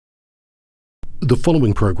The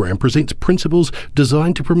following program presents principles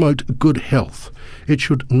designed to promote good health. It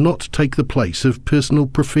should not take the place of personal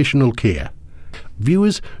professional care.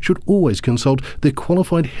 Viewers should always consult their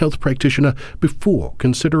qualified health practitioner before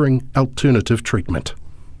considering alternative treatment.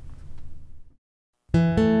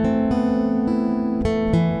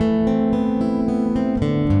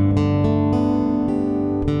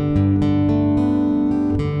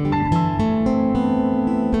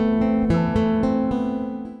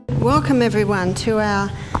 Welcome everyone to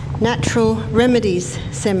our Natural Remedies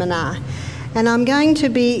seminar, and I'm going to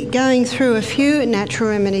be going through a few natural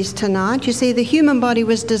remedies tonight. You see, the human body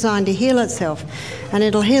was designed to heal itself, and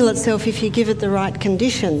it'll heal itself if you give it the right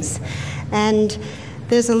conditions. And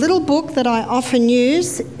there's a little book that I often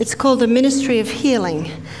use. It's called The Ministry of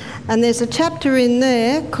Healing, and there's a chapter in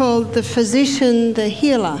there called The Physician, the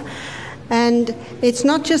Healer, and it's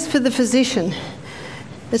not just for the physician.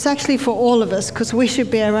 It's actually for all of us, because we should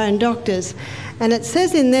be our own doctors. And it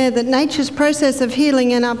says in there that nature's process of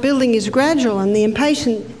healing and upbuilding is gradual, and the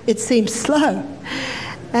impatient, it seems slow.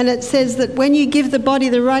 And it says that when you give the body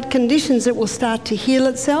the right conditions, it will start to heal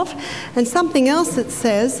itself. And something else it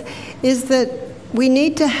says is that we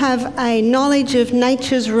need to have a knowledge of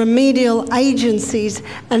nature's remedial agencies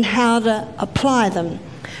and how to apply them.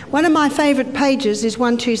 One of my favourite pages is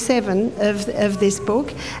 127 of this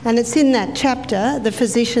book, and it's in that chapter, The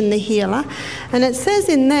Physician, the Healer. And it says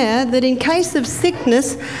in there that in case of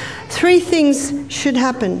sickness, 3 things should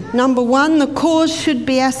happen. Number 1, the cause should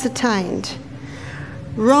be ascertained.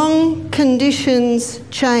 Wrong conditions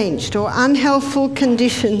changed, or unhealthful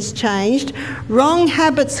conditions changed. Wrong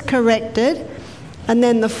habits corrected. And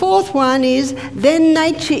then the 4th one is, then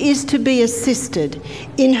nature is to be assisted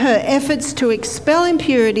in her efforts to expel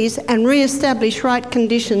impurities and re-establish right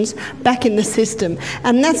conditions back in the system.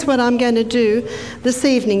 And that's what I'm going to do this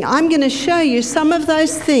evening. I'm going to show you some of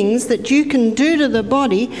those things that you can do to the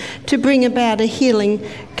body to bring about a healing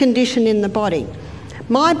condition in the body.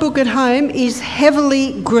 My book at home is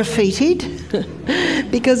heavily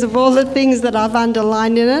graffitied because of all the things that I've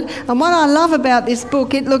underlined in it. And what I love about this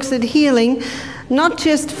book, it looks at healing not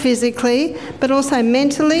just physically, but also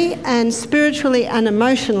mentally and spiritually and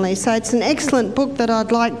emotionally. So it's an excellent book that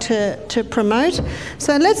I'd like to promote.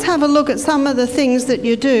 So let's have a look at some of the things that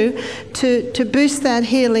you do to boost that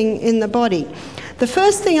healing in the body. The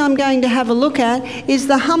first thing I'm going to have a look at is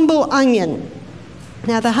the humble onion.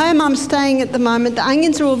 Now, the home I'm staying at the moment, the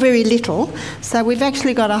onions are all very little, so we've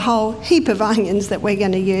actually got a whole heap of onions that we're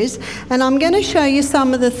going to use. And I'm going to show you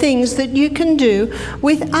some of the things that you can do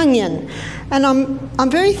with onion. And I'm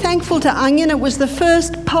very thankful to onion. It was the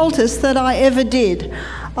first poultice that I ever did.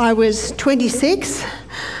 I was 26.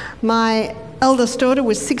 My eldest daughter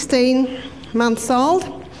was 16 months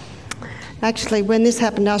old. Actually, when this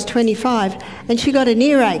happened, I was 25. And she got an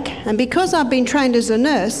earache. And because I've been trained as a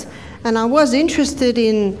nurse, and I was interested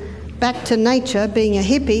in back to nature, being a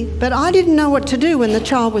hippie, but I didn't know what to do when the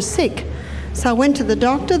child was sick. So I went to the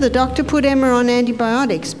doctor. The doctor put Emma on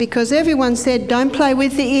antibiotics because everyone said, don't play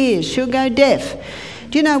with the ears, she'll go deaf.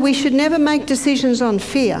 Do you know, we should never make decisions on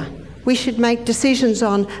fear. We should make decisions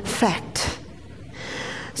on fact.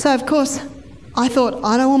 So, of course, I thought,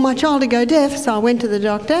 I don't want my child to go deaf, so I went to the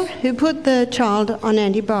doctor who put the child on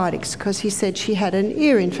antibiotics because he said she had an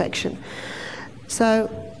ear infection. So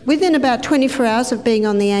within about 24 hours of being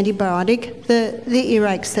on the antibiotic, the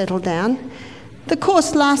earache settled down. The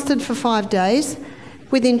course lasted for 5 days.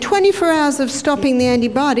 Within 24 hours of stopping the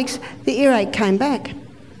antibiotics, the earache came back.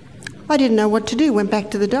 I didn't know what to do, went back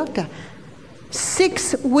to the doctor.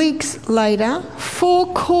 6 weeks later, 4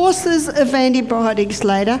 courses of antibiotics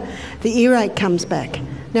later, the earache comes back.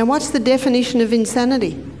 Now, what's the definition of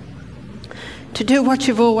insanity? To do what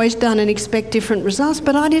you've always done and expect different results,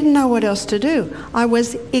 but I didn't know what else to do. I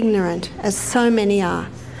was ignorant, as so many are.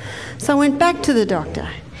 So I went back to the doctor.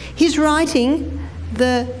 He's writing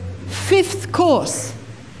the 5th course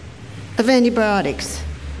of antibiotics,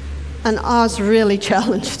 and I was really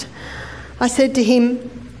challenged. I said to him,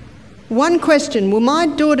 1 question, will my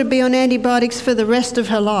daughter be on antibiotics for the rest of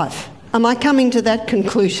her life? Am I coming to that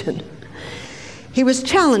conclusion? He was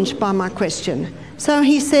challenged by my question. So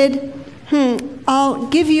he said, I'll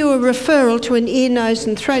give you a referral to an ear, nose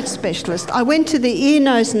and throat specialist. I went to the ear,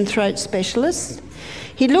 nose and throat specialist.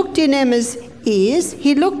 He looked in Emma's ears.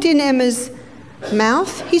 He looked in Emma's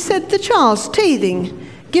mouth. He said, the child's teething.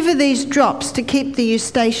 Give her these drops to keep the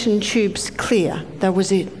eustachian tubes clear. That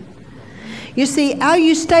was it. You see, our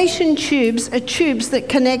eustachian tubes are tubes that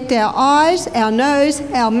connect our eyes, our nose,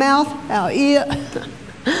 our mouth, our ear.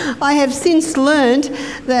 I have since learned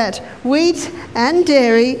that wheat and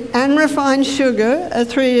dairy and refined sugar are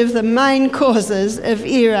three of the main causes of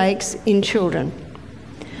earaches in children.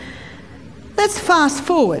 Let's fast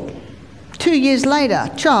forward. 2 years later,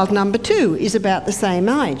 child number 2 is about the same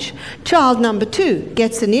age. Child number 2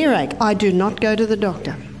 gets an earache. I do not go to the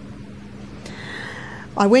doctor.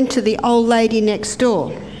 I went to the old lady next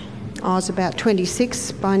door. I was about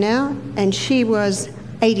 26 by now, and she was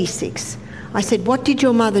 86. I said, "What did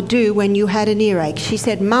your mother do when you had an earache?" She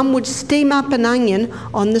said, "Mum would steam up an onion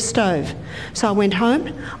on the stove." So I went home,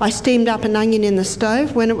 I steamed up an onion in the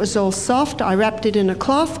stove. When it was all soft, I wrapped it in a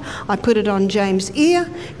cloth, I put it on James' ear.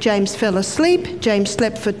 James fell asleep. James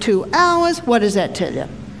slept for 2 hours. What does that tell you?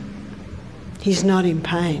 He's not in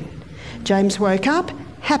pain. James woke up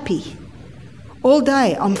happy. All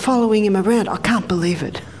day I'm following him around. I can't believe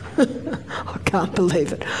it. I can't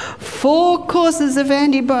believe it. 4 courses of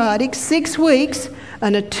antibiotics, 6 weeks,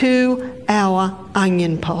 and a 2-hour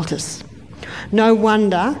onion poultice. No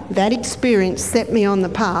wonder that experience set me on the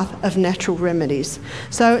path of natural remedies.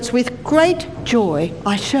 So it's with great joy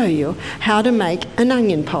I show you how to make an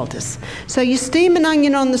onion poultice. So you steam an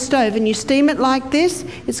onion on the stove and you steam it like this.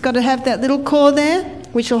 It's got to have that little core there,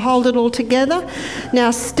 which will hold it all together.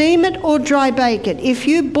 Now steam it or dry bake it. If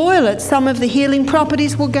you boil it, some of the healing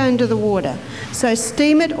properties will go into the water. So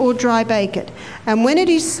steam it or dry bake it. And when it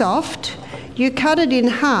is soft, you cut it in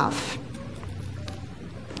half.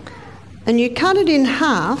 And you cut it in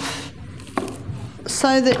half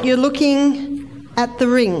so that you're looking at the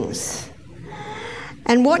rings.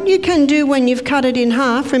 And what you can do when you've cut it in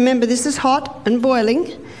half, remember this is hot and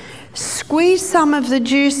boiling, squeeze some of the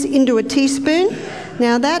juice into a teaspoon.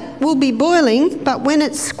 Now that will be boiling, but when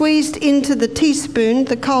it's squeezed into the teaspoon,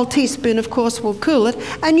 the cold teaspoon of course will cool it,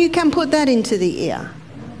 and you can put that into the ear.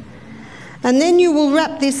 And then you will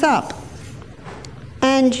wrap this up.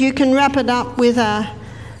 And you can wrap it up with a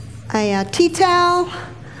tea towel,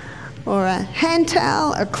 or a hand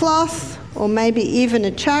towel, a cloth, or maybe even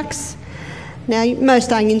a chucks. Now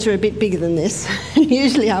most onions are a bit bigger than this.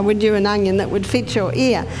 Usually I would do an onion that would fit your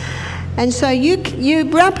ear. And so you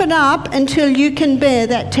wrap it up until you can bear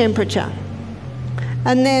that temperature.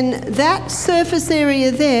 And then that surface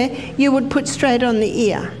area there, you would put straight on the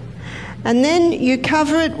ear. And then you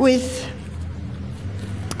cover it with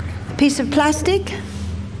a piece of plastic.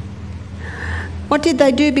 What did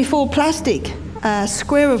they do before plastic? A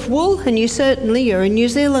square of wool, and you're in New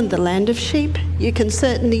Zealand, the land of sheep. You can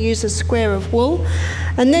certainly use a square of wool.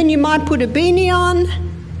 And then you might put a beanie on.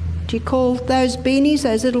 Do you call those beanies,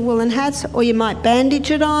 those little woolen hats? Or you might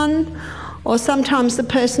bandage it on, or sometimes the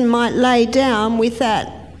person might lay down with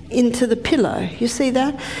that into the pillow. You see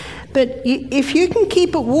that? But if you can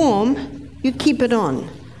keep it warm, you keep it on.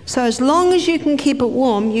 So as long as you can keep it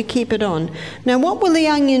warm, you keep it on. Now what will the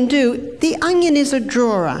onion do? The onion is a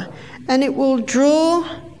drawer, and it will draw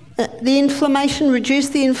the inflammation, reduce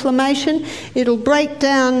the inflammation. It'll break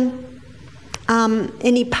down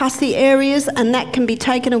any pussy areas, and that can be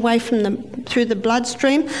taken away through the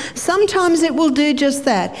bloodstream. Sometimes it will do just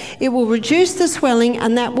that. It will reduce the swelling,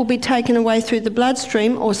 and that will be taken away through the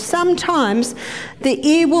bloodstream, or sometimes the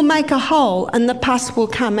ear will make a hole and the pus will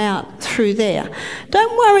come out through there.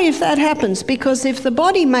 Don't worry if that happens, because if the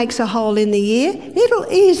body makes a hole in the ear, it'll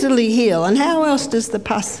easily heal. And how else does the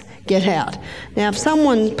pus get out? Now if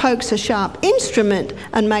someone pokes a sharp instrument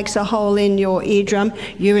and makes a hole in your eardrum,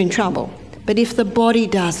 you're in trouble. But if the body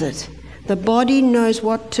does it, the body knows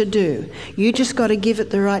what to do. You just got to give it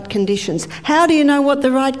the right conditions. How do you know what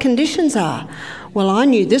the right conditions are? Well, I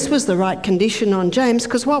knew this was the right condition on James,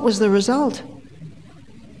 because what was the result?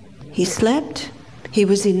 He slept. He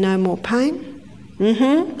was in no more pain.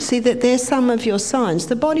 See that there's some of your signs.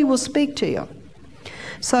 The body will speak to you.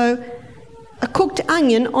 So a cooked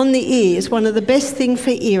onion on the ear is one of the best things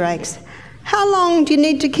for earaches. How long do you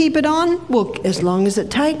need to keep it on? Well, as long as it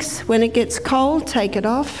takes. When it gets cold, take it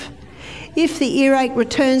off. If the earache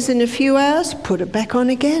returns in a few hours, put it back on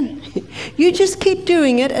again. You just keep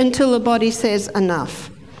doing it until the body says enough.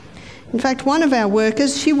 In fact, one of our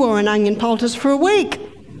workers, she wore an onion poultice for a week.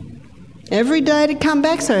 Every day to come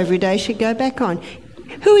back, so every day she'd go back on.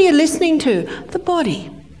 Who are you listening to? The body.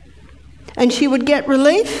 And she would get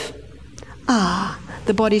relief.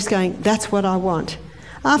 The body's going, that's what I want.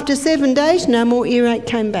 After 7 days, no more earache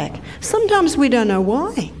came back. Sometimes we don't know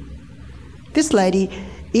why. This lady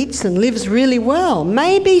eats and lives really well.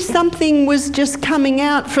 Maybe something was just coming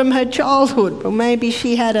out from her childhood, or maybe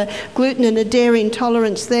she had a gluten and a dairy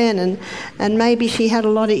intolerance then, and maybe she had a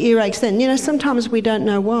lot of earaches then. You know, sometimes we don't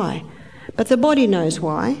know why. But the body knows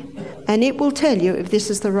why, and it will tell you if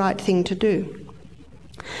this is the right thing to do.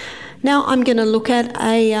 Now I'm going to look at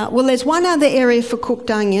well, there's one other area for cooked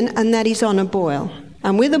onion, and that is on a boil.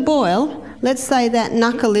 And with a boil, let's say that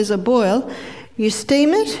knuckle is a boil, you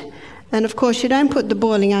steam it, and of course you don't put the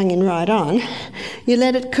boiling onion right on. You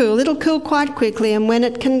let it cool. It'll cool quite quickly, and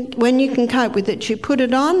when you can cope with it, you put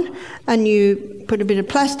it on, and you put a bit of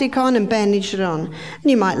plastic on and bandage it on.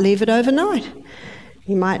 And you might leave it overnight.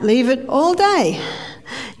 You might leave it all day.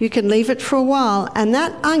 You can leave it for a while, and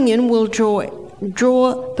that onion will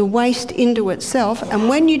draw the waste into itself, and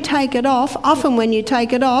when you take it off, often when you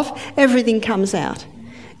take it off, everything comes out.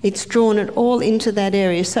 It's drawn it all into that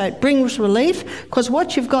area, so it brings relief, because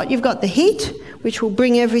what you've got the heat, which will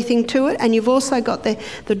bring everything to it, and you've also got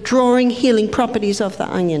the drawing, healing properties of the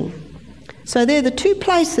onion. So they're the two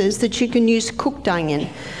places that you can use cooked onion.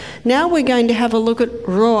 Now we're going to have a look at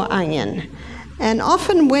raw onion. And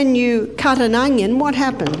often when you cut an onion, what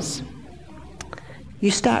happens? You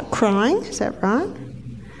start crying, is that right?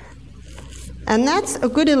 And that's a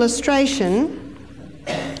good illustration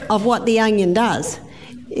of what the onion does.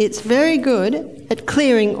 It's very good at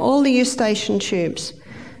clearing all the eustachian tubes.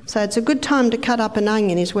 So it's a good time to cut up an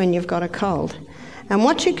onion is when you've got a cold. And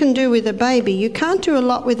what you can do with a baby, you can't do a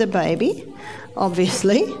lot with a baby,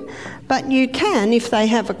 obviously, but you can, if they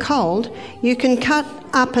have a cold, you can cut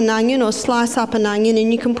up an onion or slice up an onion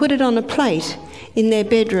and you can put it on a plate in their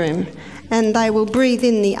bedroom, and they will breathe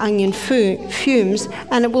in the onion fumes,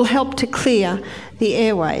 and it will help to clear the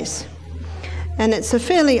airways. And it's a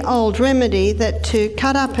fairly old remedy that to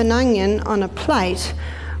cut up an onion on a plate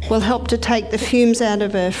will help to take the fumes out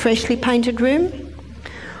of a freshly painted room.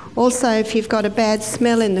 Also, if you've got a bad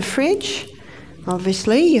smell in the fridge,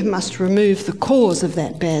 obviously you must remove the cause of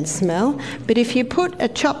that bad smell, but if you put a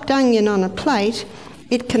chopped onion on a plate,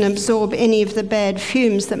 it can absorb any of the bad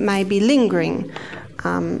fumes that may be lingering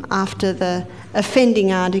after the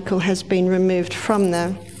offending article has been removed from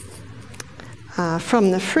the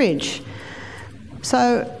fridge.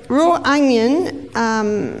 So raw onion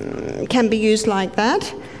can be used like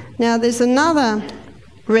that. Now there's another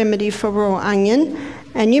remedy for raw onion,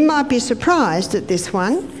 and you might be surprised at this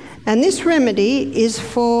one, and this remedy is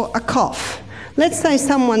for a cough. Let's say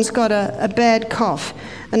someone's got a bad cough,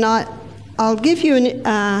 and I'll give you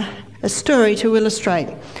a story to illustrate.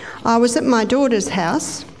 I was at my daughter's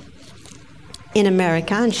house in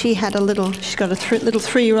America, and she's got a little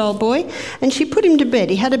 3-year-old boy, and she put him to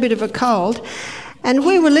bed. He had a bit of a cold, and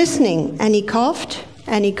we were listening, and he coughed,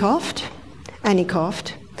 and he coughed, and he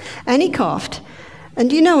coughed, and he coughed.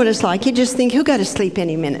 And you know what it's like, you just think he'll go to sleep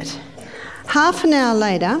any minute. Half an hour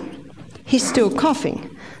later, he's still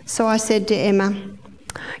coughing. So I said to Emma,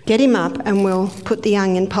 get him up and we'll put the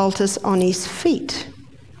onion poultice on his feet.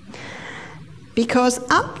 Because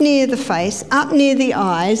up near the face, up near the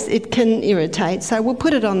eyes, it can irritate, so we'll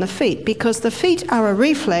put it on the feet, because the feet are a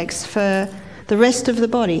reflex for the rest of the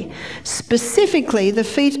body. Specifically, the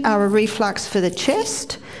feet are a reflex for the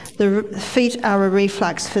chest, the feet are a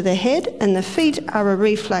reflex for the head, and the feet are a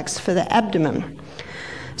reflex for the abdomen.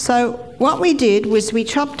 So what we did was we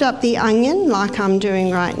chopped up the onion, like I'm doing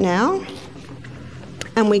right now,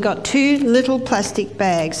 and we got 2 little plastic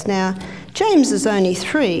bags. Now, James is only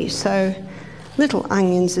 3, so little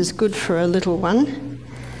onions is good for a little one.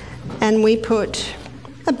 And we put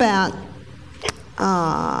about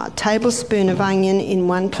a tablespoon of onion in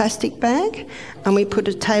one plastic bag, and we put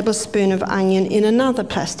a tablespoon of onion in another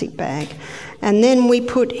plastic bag. And then we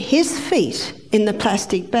put his feet in the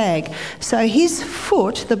plastic bag. So his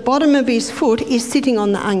foot, the bottom of his foot, is sitting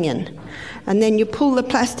on the onion. And then you pull the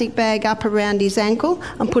plastic bag up around his ankle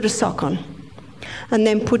and put a sock on. And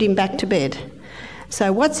then put him back to bed.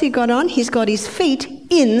 So what's he got on? He's got his feet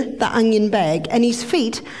in the onion bag, and his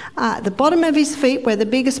feet, the bottom of his feet, where the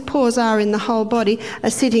biggest pores are in the whole body, are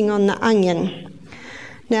sitting on the onion.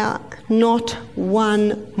 Now, not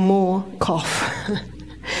one more cough.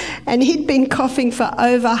 And he'd been coughing for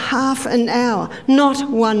over half an hour. Not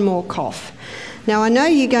one more cough. Now, I know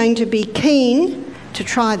you're going to be keen to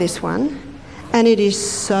try this one, and it is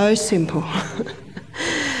so simple.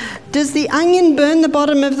 Does the onion burn the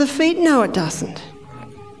bottom of the feet? No, it doesn't.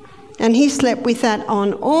 And he slept with that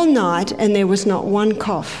on all night, and there was not one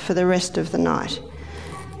cough for the rest of the night.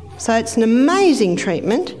 So it's an amazing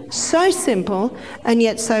treatment, so simple and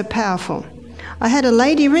yet so powerful. I had a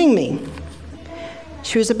lady ring me.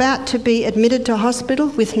 She was about to be admitted to hospital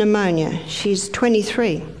with pneumonia. She's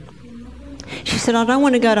 23. She said, I don't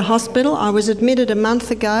want to go to hospital. I was admitted a month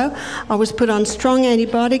ago. I was put on strong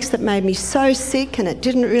antibiotics that made me so sick, and it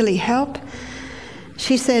didn't really help.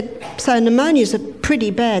 She said, so pneumonia is a pretty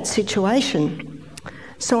bad situation.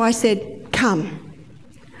 So I said, come,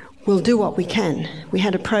 we'll do what we can. We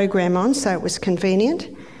had a program on, so it was convenient.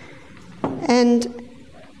 And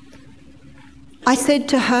I said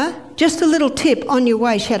to her, just a little tip on your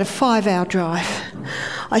way. She had a 5-hour drive.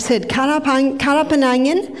 I said, cut up an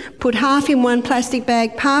onion, put half in one plastic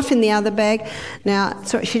bag, half in the other bag. Now,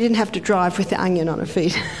 sorry, she didn't have to drive with the onion on her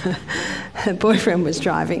feet. Her boyfriend was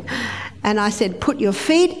driving. And I said, put your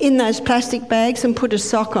feet in those plastic bags and put a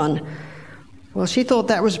sock on. Well, she thought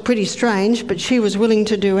that was pretty strange, but she was willing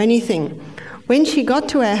to do anything. When she got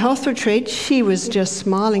to our health retreat, she was just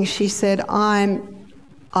smiling. She said, I'm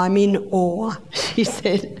in awe. She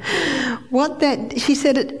said, she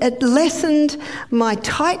said, it lessened my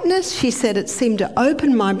tightness. She said, it seemed to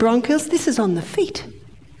open my bronchioles. This is on the feet.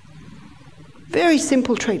 Very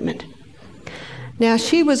simple treatment. Now,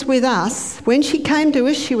 she was with us. When she came to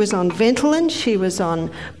us, she was on Ventolin, she was on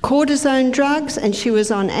cortisone drugs, and she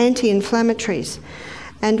was on anti-inflammatories.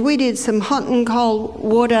 And we did some hot and cold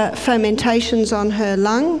water fomentations on her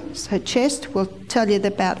lungs, her chest. We'll tell you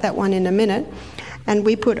about that one in a minute. And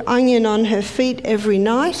we put onion on her feet every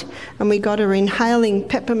night, and we got her inhaling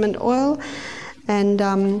peppermint oil. And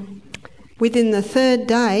within the 3rd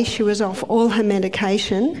day, she was off all her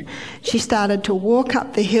medication. She started to walk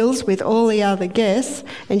up the hills with all the other guests,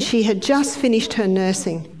 and she had just finished her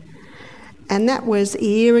nursing. And that was a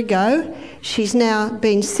year ago. She's now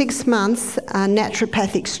been 6 months a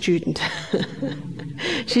naturopathic student.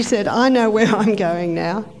 She said, I know where I'm going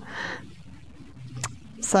now.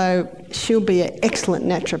 So she'll be an excellent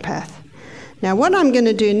naturopath. Now what I'm going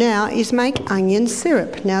to do now is make onion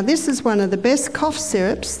syrup. Now this is one of the best cough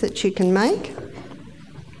syrups that you can make.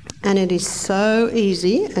 And it is so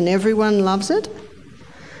easy and everyone loves it,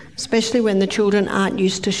 especially when the children aren't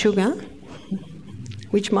used to sugar,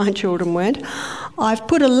 which my children weren't. I've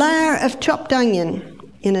put a layer of chopped onion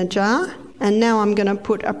in a jar, and now I'm going to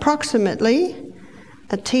put approximately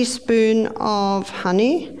a teaspoon of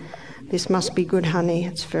honey. This must be good honey,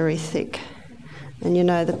 it's very thick. And you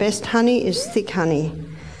know the best honey is thick honey.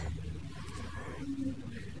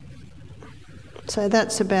 So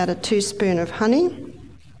that's about a teaspoon of honey.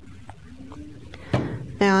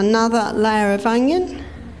 Now another layer of onion.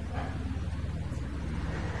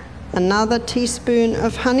 Another teaspoon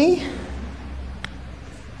of honey.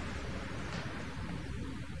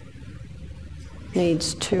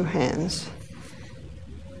 Needs 2 hands.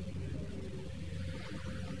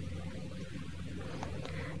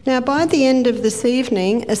 Now by the end of this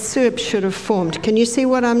evening, a syrup should have formed. Can you see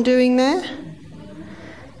what I'm doing there?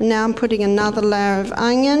 And now I'm putting another layer of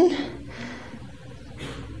onion.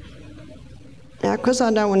 Now, because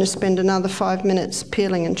I don't want to spend another 5 minutes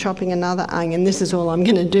peeling and chopping another onion, this is all I'm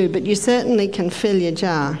going to do, but you certainly can fill your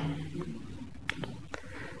jar.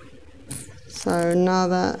 So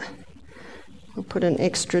we'll put an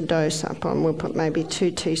extra dose up on, we'll put maybe 2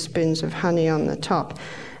 teaspoons of honey on the top.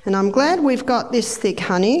 And I'm glad we've got this thick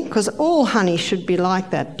honey, because all honey should be like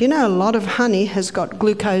that. Do you know a lot of honey has got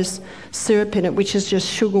glucose syrup in it, which is just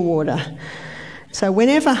sugar water. So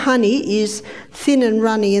whenever honey is thin and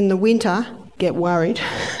runny in the winter, get worried.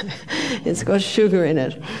 It's got sugar in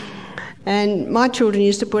it. And my children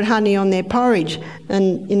used to put honey on their porridge,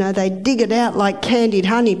 and you know, they dig it out like candied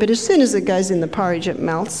honey, but as soon as it goes in the porridge, it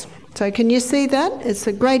melts. So can you see that? It's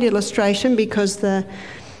a great illustration because the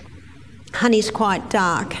honey's quite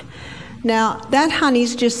dark. Now that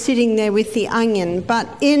honey's just sitting there with the onion, but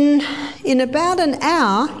in about an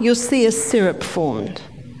hour you'll see a syrup formed.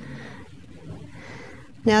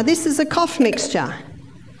 Now this is a cough mixture,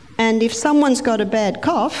 and if someone's got a bad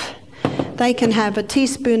cough, they can have a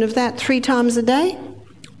teaspoon of that 3 times a day,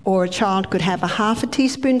 or a child could have a half a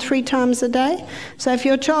teaspoon 3 times a day. So if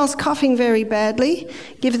your child's coughing very badly,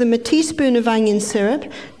 give them a teaspoon of onion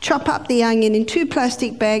syrup, chop up the onion in 2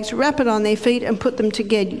 plastic bags, wrap it on their feet and put them to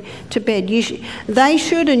bed. They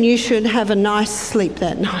should and you should have a nice sleep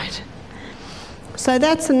that night. So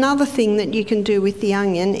that's another thing that you can do with the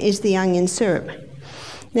onion, is the onion syrup.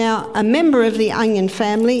 Now a member of the onion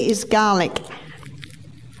family is garlic.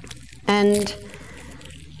 And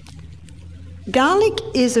garlic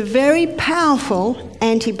is a very powerful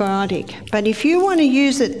antibiotic, but if you want to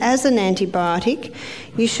use it as an antibiotic,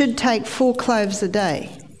 you should take 4 cloves a day.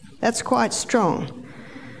 That's quite strong.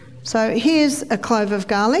 So here's a clove of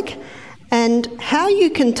garlic, and how you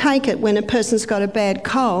can take it when a person's got a bad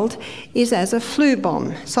cold is as a flu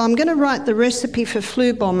bomb. So I'm going to write the recipe for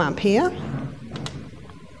flu bomb up here.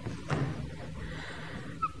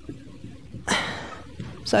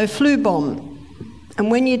 So flu bomb. And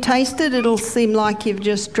when you taste it, it'll seem like you've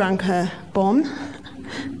just drunk a bomb.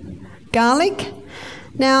 Garlic.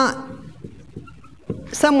 Now,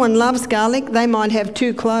 someone loves garlic, they might have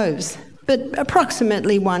 2 cloves. but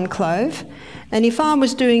approximately 1 clove. And if I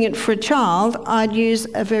was doing it for a child, I'd use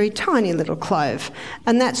a very tiny little clove,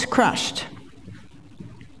 and that's crushed.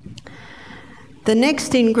 The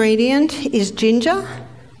next ingredient is ginger,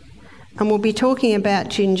 and we'll be talking about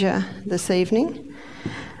ginger this evening.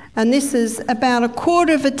 And this is about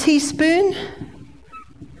 1/4 teaspoon,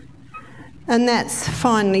 and that's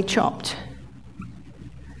finely chopped.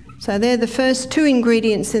 So they're the first 2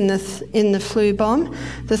 ingredients in the flu bomb.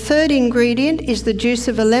 The third ingredient is the juice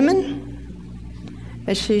of a lemon.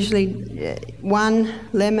 It's usually 1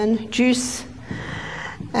 lemon juice.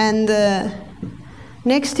 And the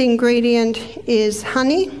next ingredient is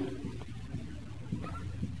honey,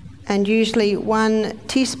 and usually 1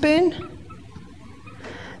 teaspoon.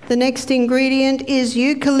 The next ingredient is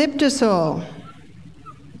eucalyptus oil.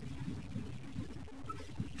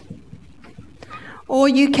 Or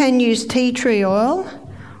you can use tea tree oil,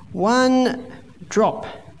 1 drop,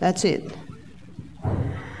 that's it.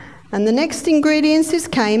 And the next ingredient is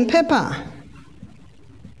cayenne pepper.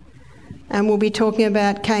 And we'll be talking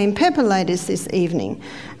about cayenne pepper later this evening.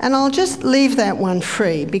 And I'll just leave that one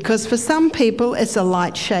free, because for some people it's a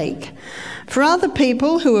light shake. For other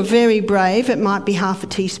people who are very brave, it might be 1/2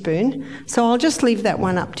 teaspoon. So I'll just leave that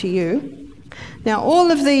one up to you. Now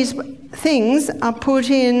all of these things are put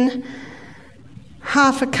in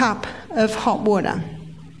 1/2 cup of hot water.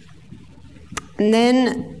 And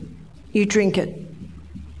then you drink it.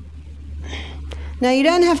 Now you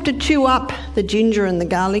don't have to chew up the ginger and the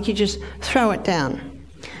garlic, you just throw it down.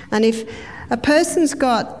 And if a person's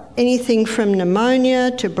got anything from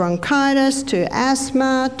pneumonia to bronchitis to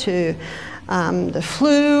asthma to the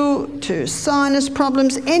flu to sinus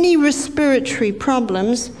problems, any respiratory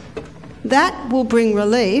problems, that will bring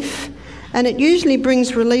relief, and it usually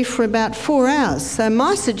brings relief for about 4 hours. So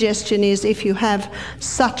my suggestion is, if you have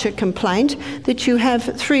such a complaint, that you have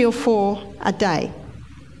 3 or 4 a day.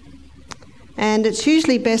 And it's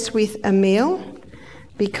usually best with a meal,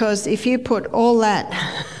 because if you put all that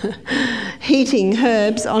heating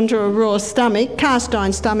herbs onto a raw stomach, cast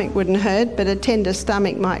iron stomach wouldn't hurt, but a tender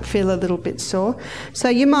stomach might feel a little bit sore. So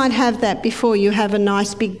you might have that before you have a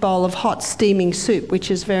nice big bowl of hot steaming soup,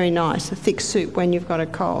 which is very nice, a thick soup when you've got a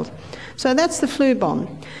cold. So that's the flu bomb.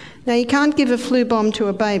 Now you can't give a flu bomb to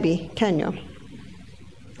a baby, can you?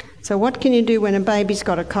 So what can you do when a baby's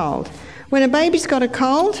got a cold? When a baby's got a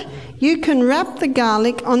cold, you can wrap the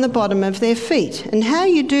garlic on the bottom of their feet. And how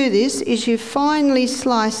you do this is you finely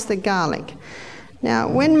slice the garlic. Now,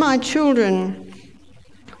 when my children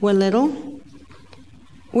were little,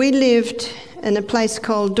 we lived in a place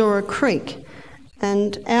called Dora Creek,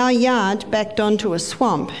 and our yard backed onto a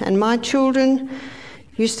swamp, and my children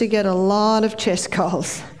used to get a lot of chest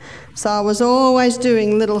colds. So I was always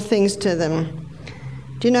doing little things to them.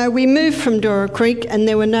 Do you know, we moved from Dora Creek and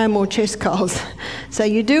there were no more chest colds. So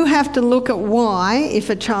you do have to look at why,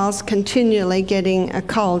 if a child's continually getting a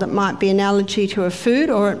cold. It might be an allergy to a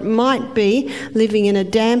food, or it might be living in a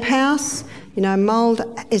damp house. You know, mould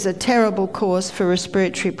is a terrible cause for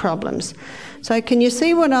respiratory problems. So can you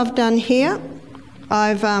see what I've done here?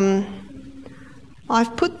 I've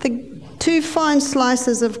put the 2 fine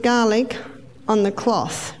slices of garlic on the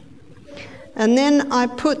cloth. And then I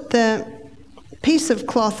put the piece of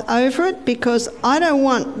cloth over it, because I don't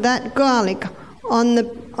want that garlic on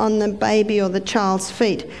the baby or the child's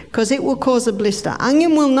feet, because it will cause a blister.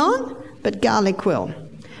 Onion will not, but garlic will.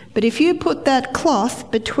 But if you put that cloth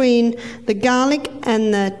between the garlic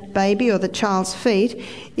and the baby or the child's feet,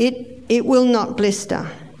 it will not blister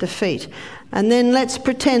the feet. And then let's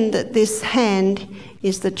pretend that this hand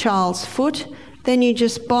is the child's foot. Then you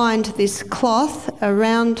just bind this cloth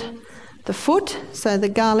around the foot, so the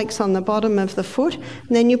garlic's on the bottom of the foot,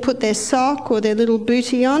 and then you put their sock or their little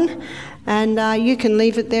bootie on, and you can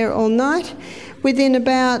leave it there all night. Within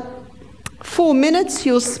about 4 minutes,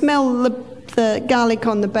 you'll smell the garlic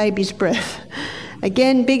on the baby's breath.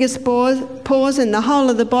 Again, biggest pores in the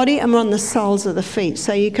whole of the body and on the soles of the feet.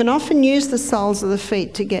 So you can often use the soles of the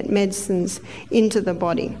feet to get medicines into the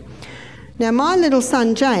body. Now, my little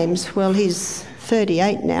son James, well, he's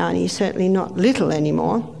 38 now, and he's certainly not little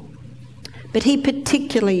anymore. But he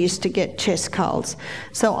particularly used to get chest colds.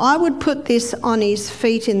 So I would put this on his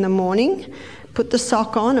feet in the morning, put the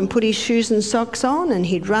sock on and put his shoes and socks on, and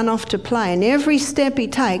he'd run off to play. And every step he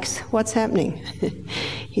takes, what's happening?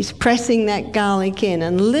 He's pressing that garlic in.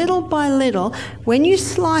 And little by little, when you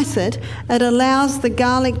slice it, it allows the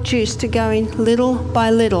garlic juice to go in little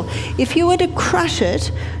by little. If you were to crush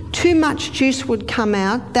it, too much juice would come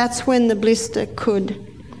out. That's when the blister could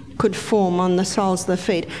could form on the soles of the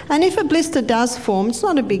feet. And if a blister does form, it's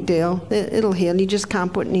not a big deal. It'll heal. You just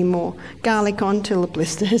can't put any more garlic on till the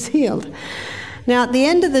blister is healed. Now, at the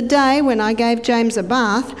end of the day, when I gave James a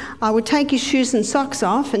bath, I would take his shoes and socks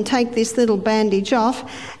off and take this little bandage off,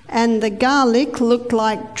 and the garlic looked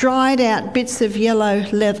like dried out bits of yellow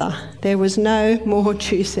leather. There was no more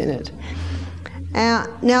juice in it.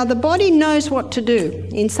 Now, the body knows what to do.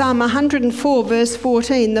 In Psalm 104, verse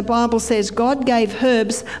 14, the Bible says, God gave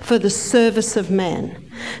herbs for the service of man.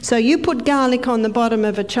 So you put garlic on the bottom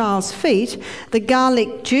of a child's feet, the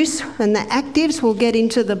garlic juice and the actives will get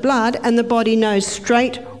into the blood, and the body knows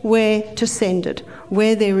straight where to send it,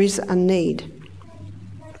 where there is a need.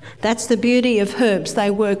 That's the beauty of herbs.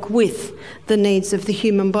 They work with the needs of the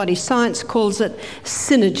human body. Science calls it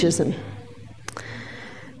synergism.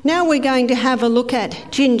 Now we're going to have a look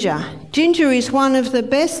at ginger. Ginger is one of the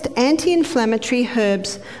best anti-inflammatory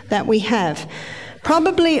herbs that we have.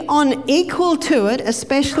 Probably on equal to it,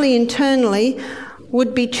 especially internally,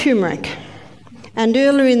 would be turmeric. And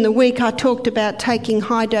earlier in the week I talked about taking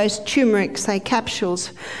high-dose turmeric, say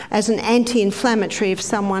capsules, as an anti-inflammatory if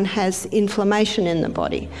someone has inflammation in the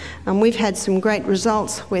body. And we've had some great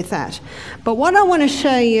results with that. But what I want to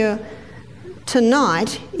show you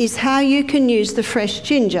tonight is how you can use the fresh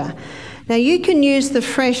ginger. Now, you can use the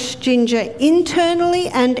fresh ginger internally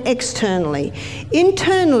and externally.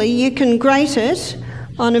 Internally, you can grate it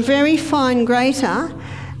on a very fine grater,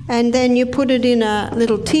 and then you put it in a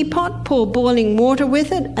little teapot, pour boiling water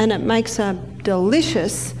with it, and it makes a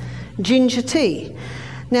delicious ginger tea.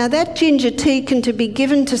 Now, that ginger tea can be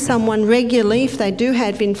given to someone regularly if they do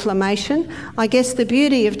have inflammation. I guess the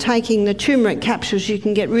beauty of taking the turmeric capsules, you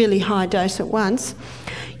can get really high dose at once.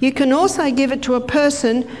 You can also give it to a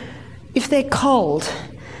person if they're cold.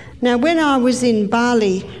 Now, when I was in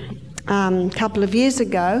Bali a couple of years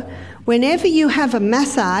ago, whenever you have a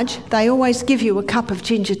massage, they always give you a cup of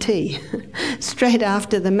ginger tea straight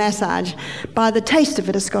after the massage. By the taste of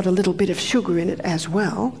it, it's got a little bit of sugar in it as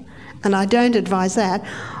well, and I don't advise that.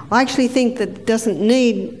 I actually think that it doesn't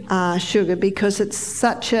need sugar because it's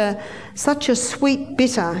such a sweet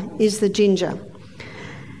bitter is the ginger.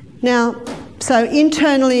 Now, so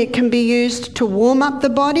internally it can be used to warm up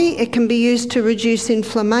the body, it can be used to reduce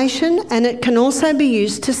inflammation, and it can also be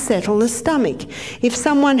used to settle the stomach. If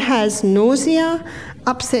someone has nausea,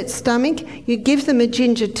 upset stomach, you give them a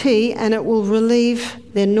ginger tea and it will relieve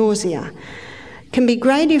their nausea. It can be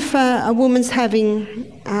great if a woman's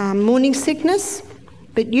having morning sickness,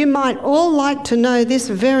 but you might all like to know this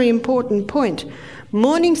very important point.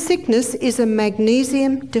 Morning sickness is a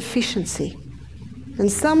magnesium deficiency.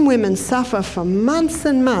 And some women suffer for months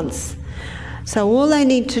and months. So all they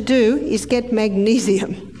need to do is get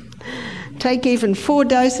magnesium. Take even 4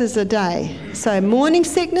 doses a day. So morning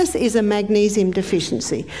sickness is a magnesium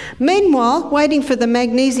deficiency. Meanwhile, waiting for the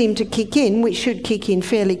magnesium to kick in, which should kick in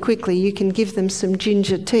fairly quickly, you can give them some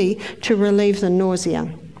ginger tea to relieve the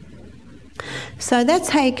nausea. So that's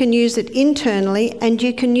how you can use it internally, and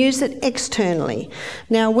you can use it externally.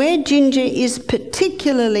 Now, where ginger is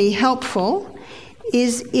particularly helpful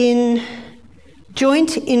is in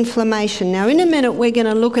joint inflammation. Now, in a minute we're going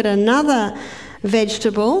to look at another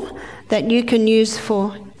vegetable that you can use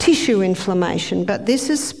for tissue inflammation, but this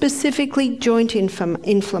is specifically joint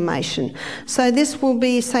inflammation. So this will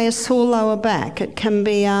be, say, a sore lower back. It can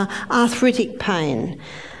be arthritic pain.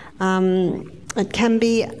 It can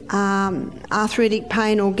be arthritic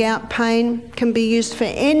pain or gout pain. It can be used for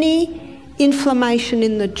any inflammation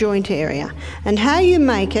in the joint area. And how you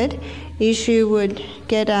make it is you would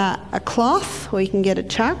get a cloth, or you can get a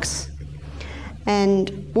chucks,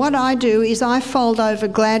 and what I do is I fold over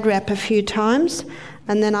Glad wrap a few times,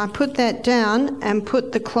 and then I put that down and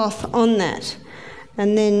put the cloth on that,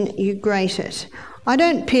 and then you grate it. I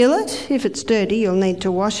don't peel it. If it's dirty, you'll need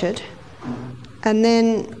to wash it, and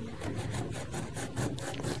then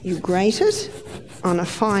you grate it on a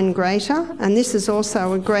fine grater, and this is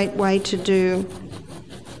also a great way to do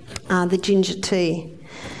the ginger tea.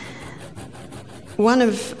 One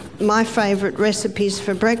of my favourite recipes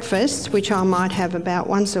for breakfast, which I might have about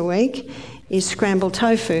once a week, is scrambled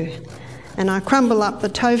tofu. And I crumble up the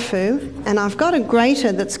tofu, and I've got a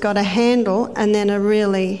grater that's got a handle and then a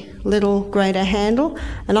really little grater handle,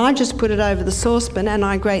 and I just put it over the saucepan and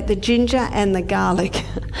I grate the ginger and the garlic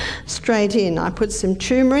straight in. I put some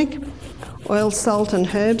turmeric, oil, salt and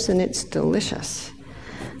herbs, and it's delicious.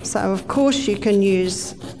 So of course you can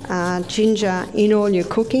use ginger in all your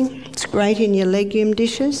cooking. It's great in your legume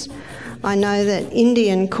dishes. I know that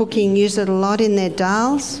Indian cooking use it a lot in their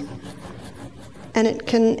dals, and it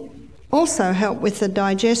can also help with the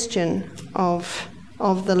digestion of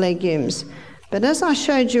the legumes. But as I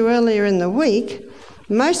showed you earlier in the week,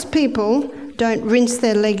 most people don't rinse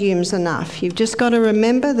their legumes enough. You've just got to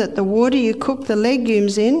remember that the water you cook the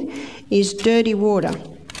legumes in is dirty water,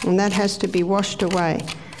 and that has to be washed away.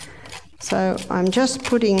 So I'm just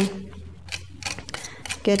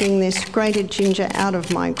getting this grated ginger out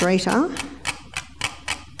of my grater.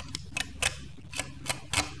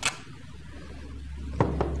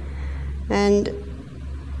 And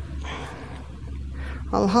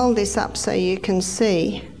I'll hold this up so you can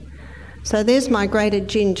see. So there's my grated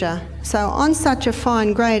ginger. So on such a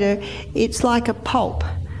fine grater, it's like a pulp,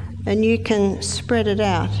 and you can spread it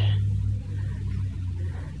out.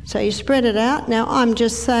 So you spread it out. Now I'm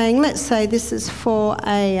just saying, let's say this is for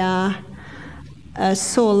a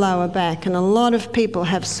sore lower back, and a lot of people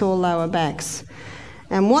have sore lower backs.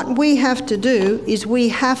 And what we have to do is we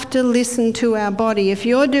have to listen to our body. If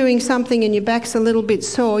you're doing something and your back's a little bit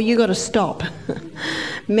sore, you've got to stop.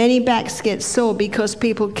 Many backs get sore because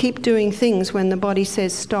people keep doing things when the body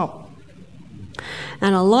says stop.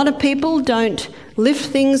 And a lot of people don't lift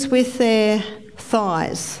things with their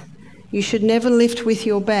thighs. You should never lift with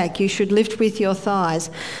your back. You should lift with your thighs.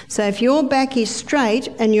 So if your back is straight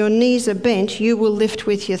and your knees are bent, you will lift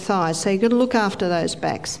with your thighs. So you've got to look after those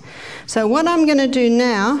backs. So what I'm going to do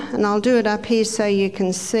now, and I'll do it up here so you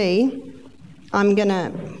can see, I'm going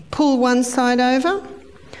to pull one side over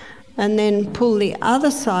and then pull the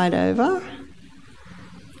other side over.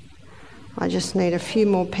 I just need a few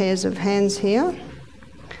more pairs of hands here.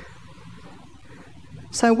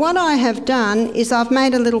 So what I have done is I've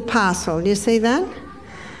made a little parcel, you see that?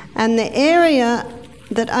 And the area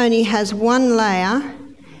that only has one layer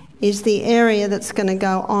is the area that's going to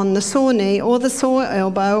go on the sore knee or the sore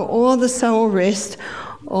elbow or the sore wrist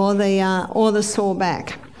or the sore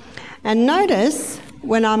back. And notice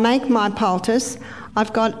when I make my poultice,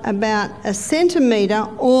 I've got about 1 centimetre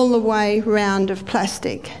all the way round of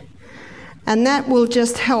plastic. And that will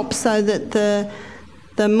just help so that the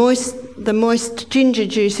moist ginger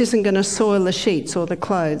juice isn't going to soil the sheets or the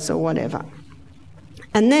clothes or whatever.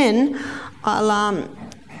 And then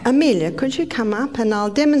Amelia, could you come up, and I'll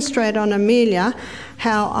demonstrate on Amelia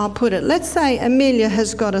how I'll put it. Let's say Amelia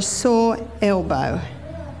has got a sore elbow.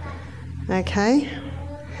 Okay?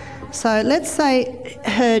 So let's say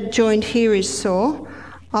her joint here is sore.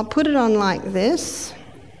 I'll put it on like this,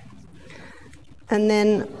 and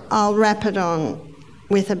then I'll wrap it on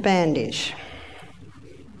with a bandage.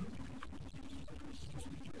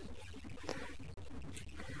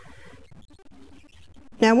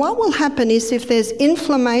 Now what will happen is if there's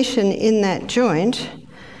inflammation in that joint,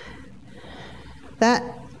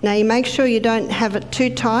 now you make sure you don't have it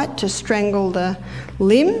too tight to strangle the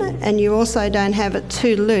limb, and you also don't have it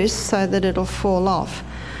too loose so that it'll fall off.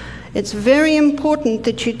 It's very important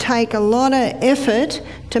that you take a lot of effort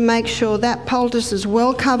to make sure that poultice is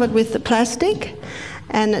well covered with the plastic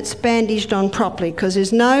and it's bandaged on properly, because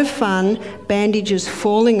there's no fun bandages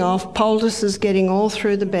falling off, poultices getting all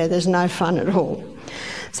through the bed. There's no fun at all.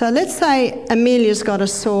 So let's say Amelia's got a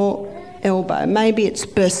sore elbow. Maybe it's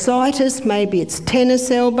bursitis, maybe it's tennis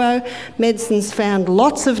elbow. Medicine's found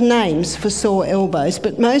lots of names for sore elbows,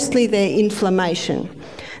 but mostly they're inflammation.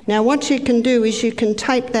 Now what you can do is you can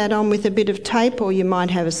tape that on with a bit of tape, or you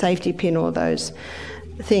might have a safety pin or those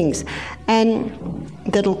things, and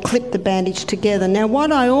that'll clip the bandage together. Now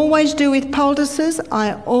what I always do with poultices,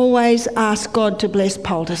 I always ask God to bless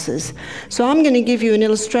poultices. So I'm going to give you an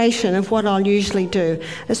illustration of what I'll usually do,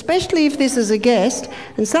 especially if this is a guest,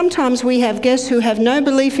 and sometimes we have guests who have no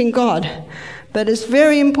belief in God. But it's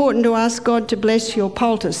very important to ask God to bless your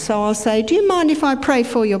poultice. So I'll say, do you mind if I pray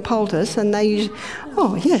for your poultice? And they usually,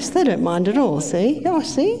 oh yes, they don't mind at all, see? Oh,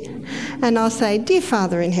 see? And I'll say, dear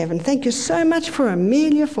Father in heaven, thank you so much for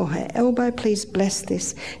Amelia, for her elbow. Please bless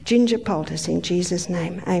this ginger poultice in Jesus'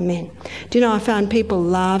 name. Amen. Do you know, I found people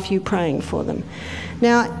love you praying for them.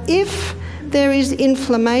 Now, if there is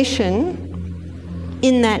inflammation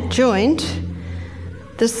in that joint,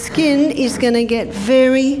 the skin is going to get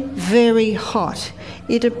very, very hot.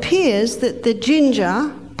 It appears that the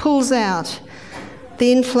ginger pulls out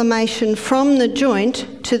the inflammation from the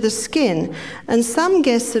joint to the skin. And some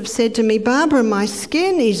guests have said to me, Barbara, my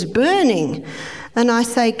skin is burning. And I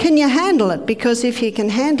say, can you handle it? Because if you can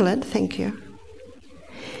handle it, thank you.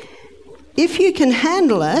 If you can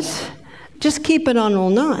handle it, just keep it on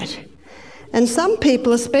all night. And some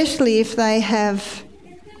people, especially if they have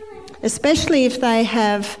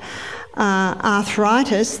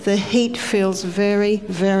arthritis, the heat feels very,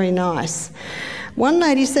 very nice. One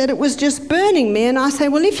lady said it was just burning me, and I say,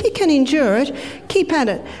 well, if you can endure it, keep at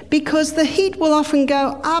it, because the heat will often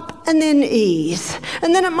go up and then ease,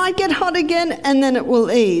 and then it might get hot again and then it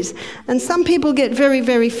will ease. And some people get very,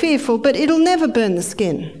 very fearful, but it'll never burn the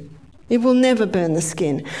skin. It will never burn the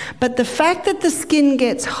skin. But the fact that the skin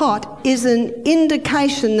gets hot is an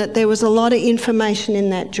indication that there was a lot of inflammation in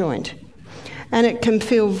that joint. And it can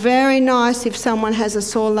feel very nice if someone has a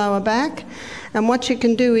sore lower back. And what you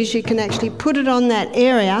can do is you can actually put it on that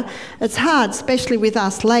area. It's hard, especially with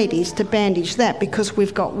us ladies, to bandage that because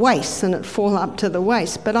we've got waists and it fall up to the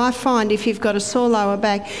waist. But I find if you've got a sore lower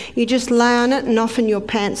back, you just lay on it, and often your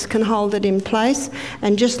pants can hold it in place,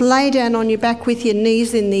 and just lay down on your back with your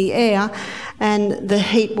knees in the air, and the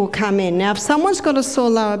heat will come in. Now, if someone's got a sore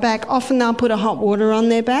lower back, often they'll put a hot water on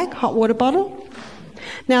their back, hot water bottle.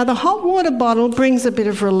 Now, the hot water bottle brings a bit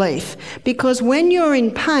of relief, because when you're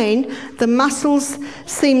in pain, the muscles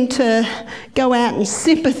seem to go out in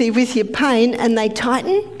sympathy with your pain and they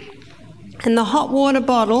tighten, and the hot water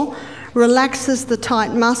bottle relaxes the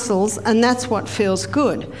tight muscles, and that's what feels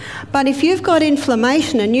good. But if you've got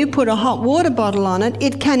inflammation and you put a hot water bottle on it,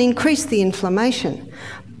 it can increase the inflammation.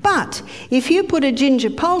 But if you put a ginger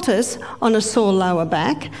poultice on a sore lower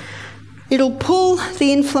back, it'll pull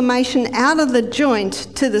the inflammation out of the joint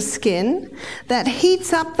to the skin. That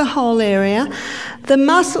heats up the whole area. The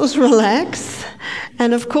muscles relax.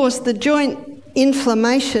 And of course, the joint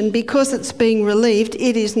inflammation, because it's being relieved,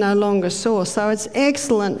 it is no longer sore. So it's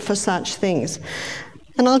excellent for such things.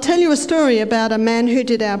 And I'll tell you a story about a man who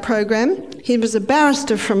did our program. He was a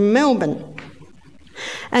barrister from Melbourne.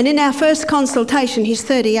 And in our first consultation, he's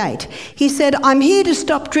 38, he said, I'm here to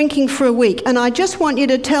stop drinking for a week, and I just want you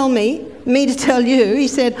to tell me to tell you, he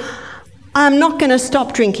said, I'm not going to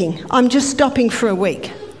stop drinking, I'm just stopping for a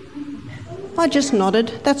week. I just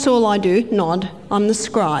nodded. That's all I do, nod. I'm the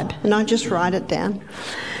scribe, and I just write it down.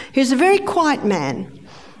 He was a very quiet man.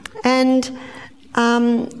 And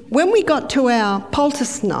when we got to our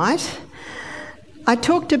poultice night, I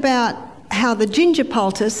talked about how the ginger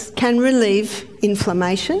poultice can relieve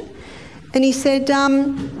inflammation. And he said,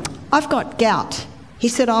 I've got gout. He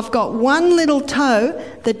said, I've got one little toe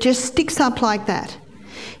that just sticks up like that.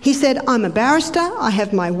 He said, I'm a barrister, I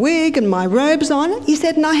have my wig and my robes on. He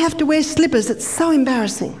said, and I have to wear slippers. It's so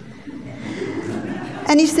embarrassing.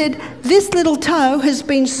 And he said, this little toe has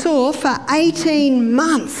been sore for 18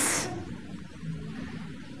 months.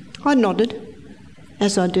 I nodded,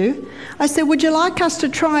 as I do. I said, would you like us to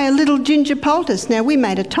try a little ginger poultice? Now, we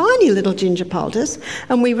made a tiny little ginger poultice,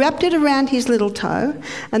 and we wrapped it around his little toe,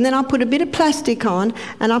 and then I put a bit of plastic on,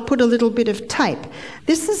 and I put a little bit of tape.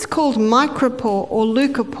 This is called micropore or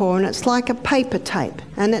leucopore, and it's like a paper tape,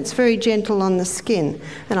 and it's very gentle on the skin.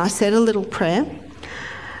 And I said a little prayer,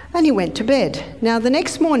 and he went to bed. Now, the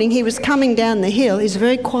next morning, he was coming down the hill. He's a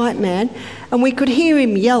very quiet man, and we could hear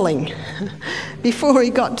him yelling. Before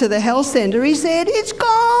he got to the health centre, he said, it's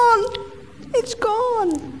gone! It's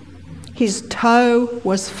gone. His toe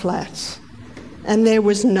was flat, and there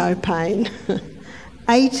was no pain.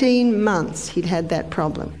 18 months he'd had that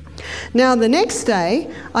problem. Now, the next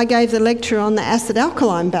day, I gave the lecture on the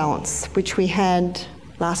acid-alkaline balance, which we had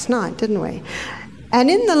last night, didn't we? And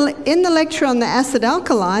in the lecture on the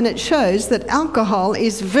acid-alkaline, it shows that alcohol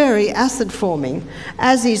is very acid-forming,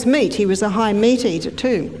 as is meat. He was a high meat eater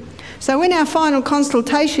too. So in our final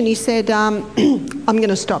consultation, he said, I'm going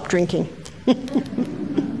to stop drinking.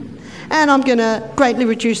 And I'm going to greatly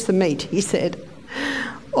reduce the meat, he said.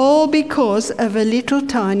 All because of a little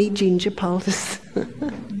tiny ginger poultice.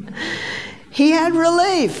 He had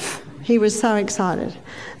relief. He was so excited.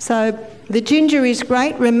 So the ginger is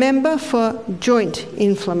great, remember, for joint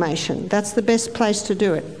inflammation. That's the best place to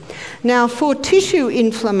do it. Now, for tissue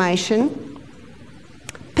inflammation,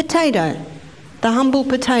 potato, the humble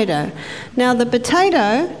potato. Now, the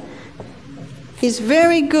potato is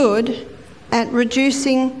very good at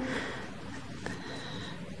reducing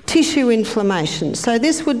tissue inflammation. So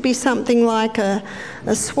this would be something like a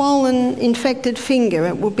swollen infected finger.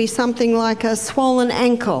 It would be something like a swollen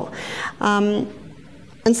ankle.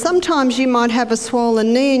 And sometimes you might have a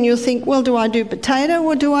swollen knee and you'll think, well, do I do potato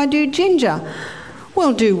or do I do ginger?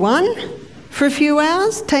 Well, do one for a few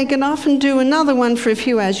hours, take it off and do another one for a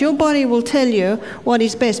few hours. Your body will tell you what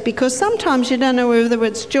is best, because sometimes you don't know whether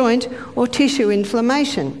it's joint or tissue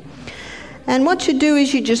inflammation. And what you do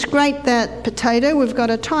is you just grate that potato. We've got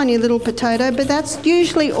a tiny little potato, but that's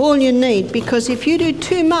usually all you need, because if you do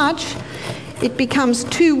too much, it becomes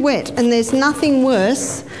too wet, and there's nothing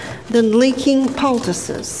worse than leaking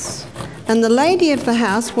poultices. And the lady of the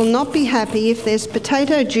house will not be happy if there's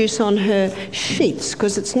potato juice on her sheets,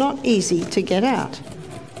 because it's not easy to get out.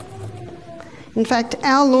 In fact,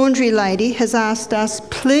 our laundry lady has asked us,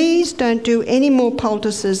 please don't do any more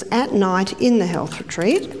poultices at night in the health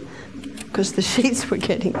retreat, because the sheets were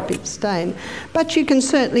getting a bit stained. But you can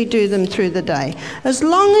certainly do them through the day, as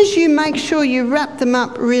long as you make sure you wrap them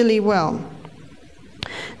up really well.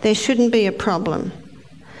 There shouldn't be a problem.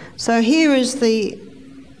 So here is the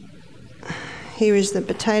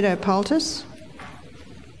potato poultice.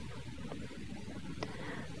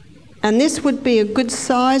 And this would be a good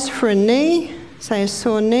size for a knee, say a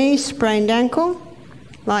sore knee, sprained ankle,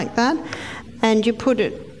 like that. And you put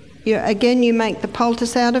it, again you make the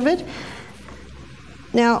poultice out of it.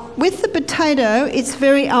 Now with the potato, it's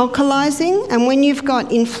very alkalizing, and when you've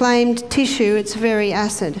got inflamed tissue, it's very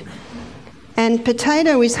acid. And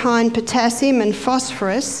potato is high in potassium and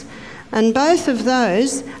phosphorus, and both of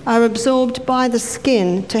those are absorbed by the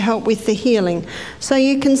skin to help with the healing. So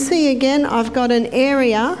you can see again, I've got an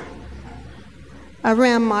area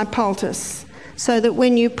around my poultice, so that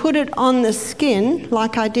when you put it on the skin,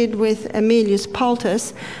 like I did with Amelia's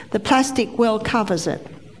poultice, the plastic well covers it.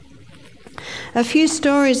 A few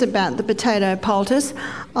stories about the potato poultice.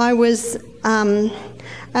 I was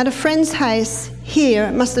at a friend's house here,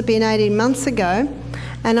 it must have been 18 months ago,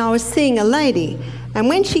 and I was seeing a lady, and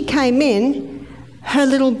when she came in, her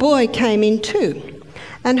little boy came in too.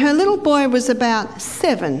 And her little boy was about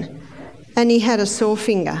 7, and he had a sore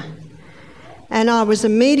finger. And I was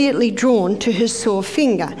immediately drawn to his sore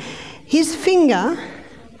finger. His finger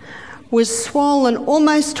was swollen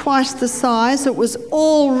almost twice the size. It was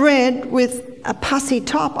all red with a pussy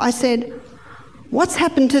top. I said, "What's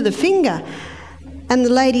happened to the finger?" And the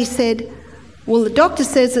lady said, "Well, the doctor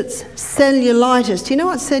says it's cellulitis." Do you know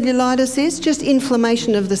what cellulitis is? Just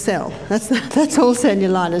inflammation of the cell. That's all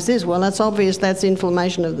cellulitis is. Well, that's obvious, that's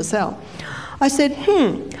inflammation of the cell. I said,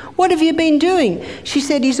 what have you been doing? She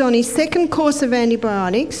said he's on his 2nd course of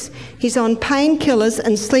antibiotics, he's on painkillers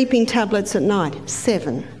and sleeping tablets at night.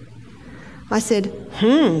 7. I said,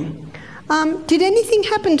 did anything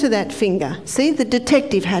happen to that finger? See, the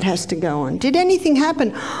detective hat has to go on. Did anything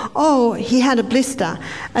happen? Oh, he had a blister,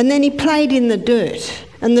 and then he played in the dirt,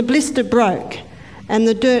 and the blister broke, and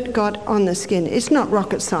the dirt got on the skin. It's not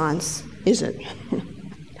rocket science, is it?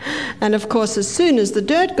 And of course, as soon as the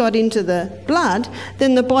dirt got into the blood,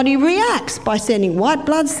 then the body reacts by sending white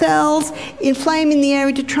blood cells, inflaming the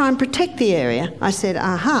area to try and protect the area. I said,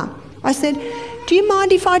 aha. I said, do you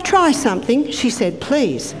mind if I try something? She said,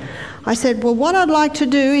 please. I said, well, what I'd like to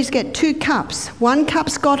do is get 2 cups. One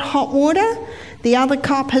cup's got hot water, the other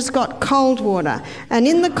cup has got cold water. And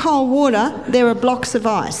in the cold water, there are blocks of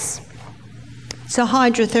ice. It's a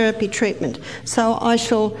hydrotherapy treatment. So I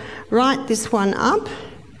shall write this one up.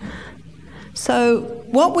 So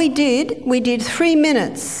what we did 3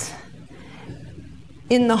 minutes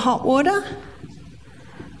in the hot water,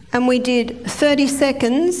 and we did 30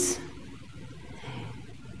 seconds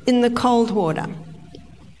in the cold water.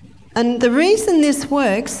 And the reason this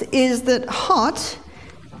works is that hot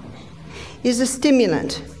is a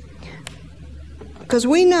stimulant. Because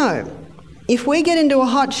we know if we get into a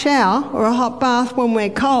hot shower or a hot bath when we're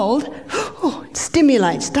cold, it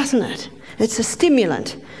stimulates, doesn't it? It's a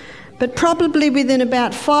stimulant. But probably within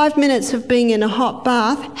about 5 minutes of being in a hot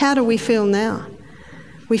bath, how do we feel now?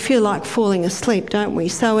 We feel like falling asleep, don't we?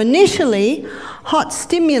 So initially, hot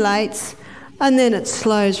stimulates, and then it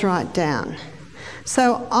slows right down.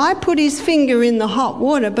 So I put his finger in the hot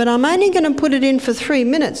water, but I'm only going to put it in for 3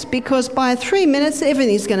 minutes, because by 3 minutes,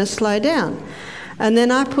 everything's going to slow down. And then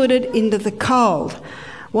I put it into the cold.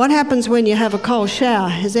 What happens when you have a cold shower?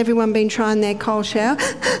 Has everyone been trying their cold shower?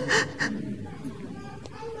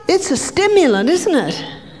 It's a stimulant, isn't it?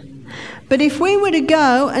 But if we were to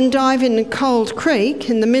go and dive in a cold creek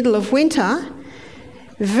in the middle of winter,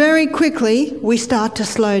 very quickly we start to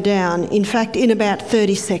slow down. In fact, in about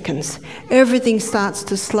 30 seconds, everything starts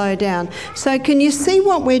to slow down. So can you see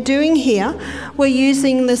what we're doing here? We're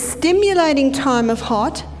using the stimulating time of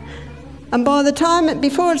hot, and by the time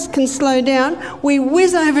before it can slow down, we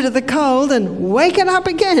whiz over to the cold and wake it up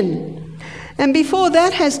again. And before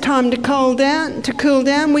that has time to cool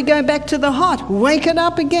down, we go back to the hot, wake it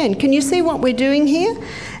up again. Can you see what we're doing here?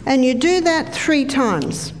 And you do that 3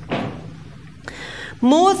 times.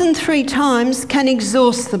 More than 3 times can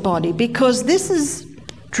exhaust the body, because this is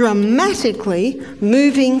dramatically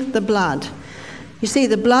moving the blood. You see,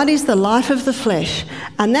 the blood is the life of the flesh,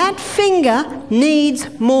 and that finger needs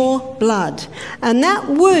more blood. And that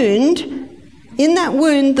wound In that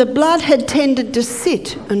wound, the blood had tended to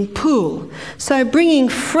sit and pool. So bringing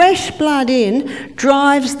fresh blood in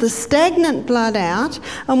drives the stagnant blood out,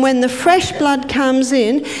 and when the fresh blood comes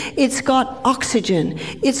in, it's got oxygen,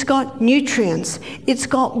 it's got nutrients, it's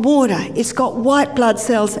got water, it's got white blood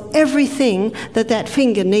cells, everything that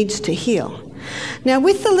finger needs to heal. Now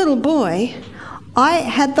with the little boy, I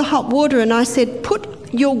had the hot water and I said, put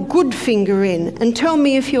your good finger in and tell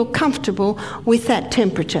me if you're comfortable with that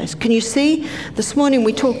temperature. Can you see? This morning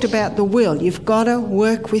we talked about the will. You've got to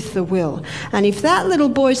work with the will. And if that little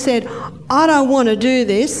boy said, I don't want to do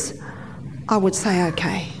this, I would say,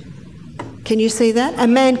 okay. Can you see that? A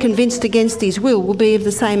man convinced against his will be of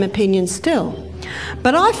the same opinion still.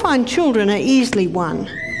 But I find children are easily won.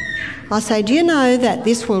 I say, do you know that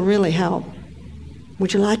this will really help?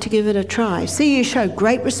 Would you like to give it a try? See, you show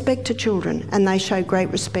great respect to children and they show great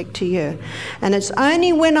respect to you. And it's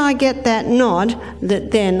only when I get that nod that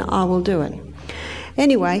then I will do it.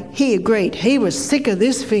 Anyway, he agreed. He was sick of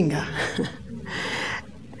this finger.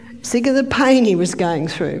 Sick of the pain he was going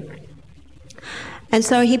through. And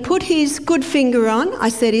so he put his good finger on. I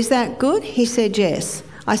said, is that good? He said, yes.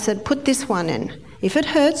 I said, put this one in. If it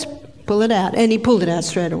hurts, pull it out. And he pulled it out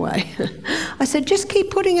straight away. I said, just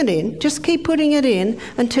keep putting it in. Just keep putting it in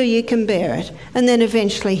until you can bear it. And then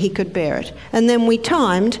eventually he could bear it. And then we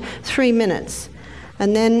timed 3 minutes.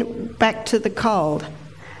 And then back to the cold.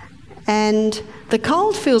 And the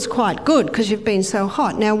cold feels quite good because you've been so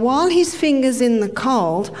hot. Now, while his finger's in the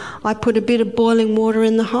cold, I put a bit of boiling water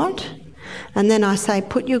in the hot. And then I say,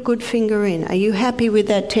 put your good finger in. Are you happy with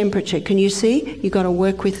that temperature? Can you see? You've got to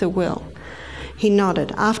work with the will. He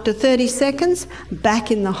nodded. After 30 seconds,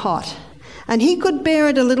 back in the hot. And he could bear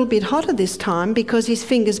it a little bit hotter this time because his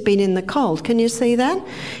finger's been in the cold. Can you see that?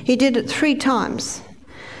 He did it 3 times.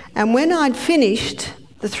 And when I'd finished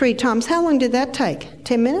the 3 times, how long did that take?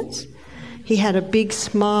 10 minutes? He had a big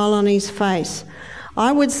smile on his face.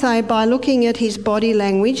 I would say by looking at his body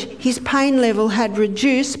language, his pain level had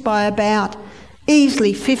reduced by about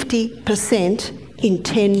easily 50% in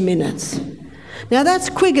 10 minutes. Now that's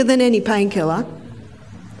quicker than any painkiller.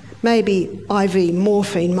 Maybe IV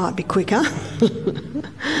morphine might be quicker.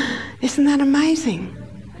 Isn't that amazing?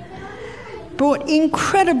 Brought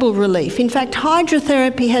incredible relief. In fact,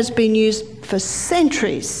 hydrotherapy has been used for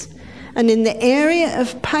centuries. And in the area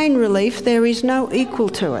of pain relief, there is no equal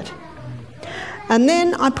to it. And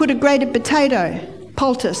then I put a grated potato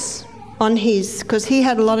poultice on his, because he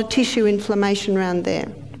had a lot of tissue inflammation around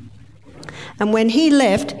there. And when he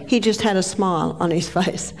left, he just had a smile on his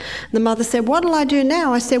face. The mother said, what'll I do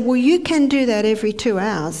now? I said, well, you can do that every 2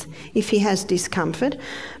 hours if he has discomfort.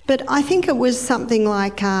 But I think it was something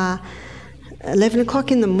like 11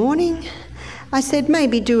 o'clock in the morning. I said,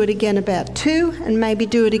 maybe do it again about 2 and maybe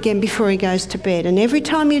do it again before he goes to bed. And every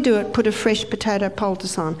time you do it, put a fresh potato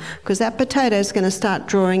poultice on, because that potato is going to start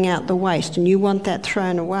drawing out the waste and you want that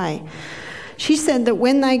thrown away. She said that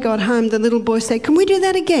when they got home, the little boy said, can we do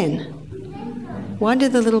that again? Why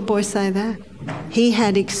did the little boy say that? He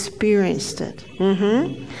had experienced it.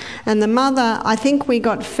 And the mother, I think we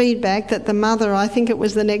got feedback that the mother, I think it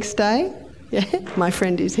was the next day. Yeah, my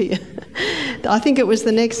friend is here. I think it was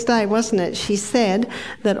the next day, wasn't it? She said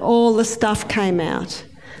that all the stuff came out.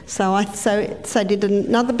 So I did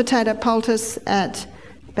another potato poultice at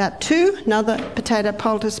about 2, another potato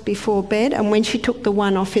poultice before bed, and when she took the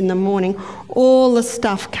one off in the morning, all the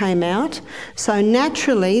stuff came out. So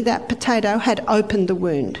naturally, that potato had opened the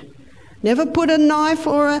wound. Never put a knife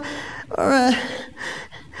or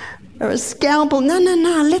a scalpel. No,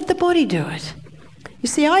 let the body do it. You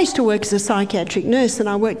see, I used to work as a psychiatric nurse and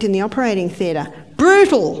I worked in the operating theatre.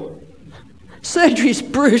 Brutal. Surgery's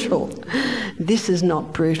brutal. This is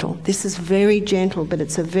not brutal. This is very gentle, but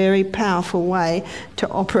it's a very powerful way to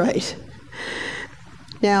operate.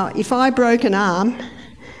 Now, if I broke an arm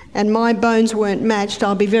and my bones weren't matched,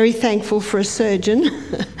 I'll be very thankful for a surgeon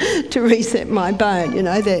to reset my bone. You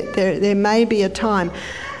know, there may be a time.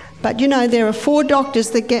 But, you know, there are 4 doctors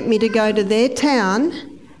that get me to go to their town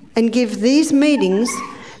and give these meetings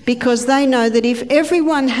because they know that if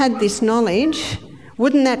everyone had this knowledge,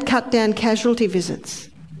 wouldn't that cut down casualty visits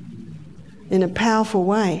in a powerful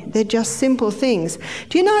way? They're just simple things.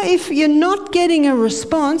 Do you know, if you're not getting a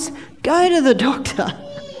response, go to the doctor.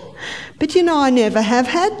 But you know, I never have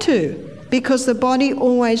had to because the body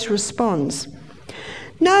always responds.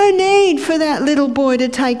 No need for that little boy to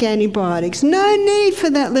take antibiotics. No need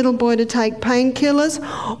for that little boy to take painkillers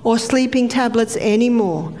or sleeping tablets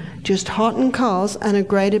anymore. Just hot and coals and a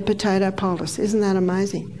grated potato poultice. Isn't that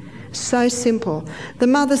amazing? So simple. The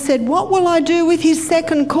mother said, what will I do with his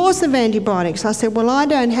second course of antibiotics? I said, well, I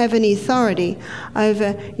don't have any authority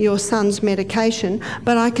over your son's medication,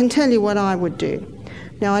 but I can tell you what I would do.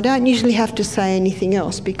 Now, I don't usually have to say anything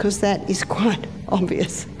else because that is quite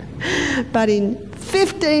obvious. But in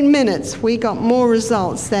 15 minutes, we got more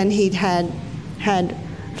results than he'd had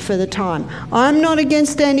for the time. I'm not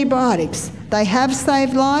against antibiotics. They have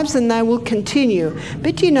saved lives and they will continue.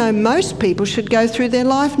 But you know, most people should go through their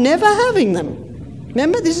life never having them.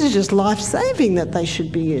 Remember, this is just life-saving that they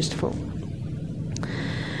should be used for.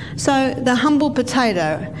 So, the humble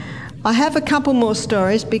potato. I have a couple more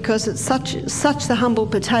stories because it's such the humble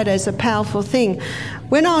potato is a powerful thing.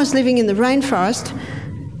 When I was living in the rainforest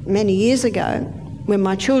many years ago, when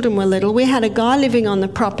my children were little, we had a guy living on the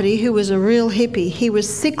property who was a real hippie. He was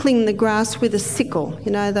sickling the grass with a sickle,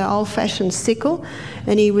 you know, the old-fashioned sickle,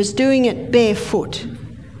 and he was doing it barefoot.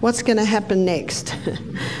 What's going to happen next?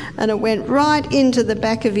 And it went right into the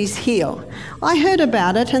back of his heel. I heard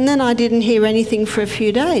about it, and then I didn't hear anything for a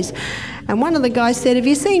few days. And one of the guys said, have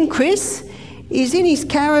you seen Chris? He's in his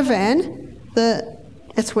caravan,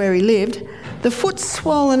 that's where he lived. The foot's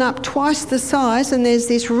swollen up twice the size and there's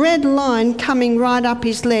this red line coming right up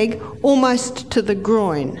his leg, almost to the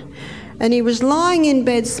groin. And he was lying in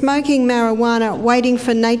bed smoking marijuana, waiting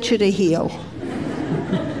for nature to heal.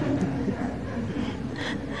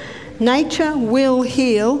 Nature will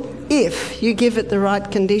heal if you give it the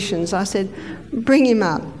right conditions. I said, bring him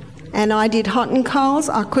up. And I did hot and colds.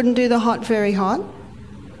 I couldn't do the hot very hot.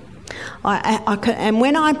 And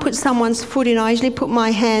when I put someone's foot in, I usually put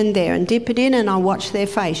my hand there and dip it in and I watch their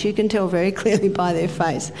face. You can tell very clearly by their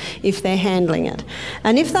face if they're handling it.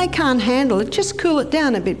 And if they can't handle it, just cool it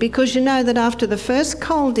down a bit because you know that after the first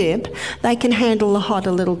cold dip, they can handle the hot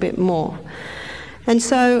a little bit more. And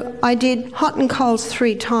so I did hot and colds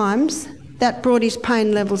 3 times. That brought his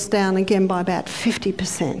pain levels down again by about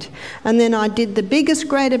 50%. And then I did the biggest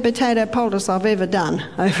grated potato poultice I've ever done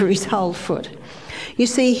over his whole foot. You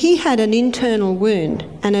see, he had an internal wound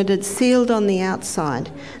and it had sealed on the outside.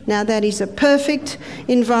 Now that is a perfect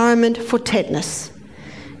environment for tetanus.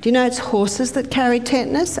 Do you know it's horses that carry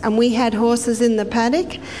tetanus? And we had horses in the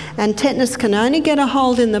paddock, and tetanus can only get a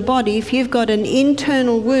hold in the body if you've got an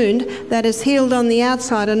internal wound that is healed on the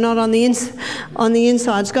outside and not on the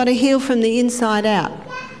inside. It's got to heal from the inside out.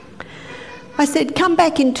 I said, come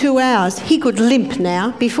back in 2 hours. He could limp now.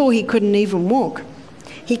 Before he couldn't even walk.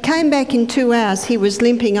 He came back in 2 hours. He was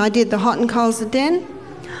limping. I did the hot and colds again.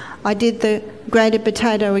 I did the grated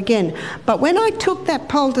potato again. But when I took that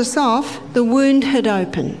poultice off, the wound had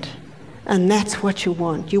opened. And that's what you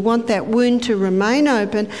want. You want that wound to remain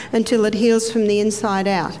open until it heals from the inside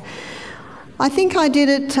out. I think I did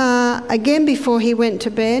it again before he went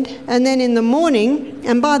to bed. And then in the morning,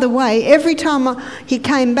 and by the way, every time he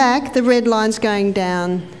came back, the red line's going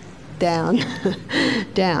down, down,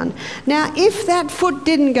 down. Now, if that foot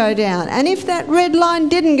didn't go down, and if that red line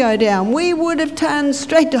didn't go down, we would have turned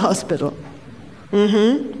straight to hospital.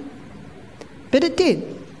 But it did.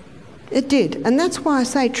 It did. And that's why I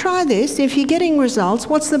say, try this. If you're getting results,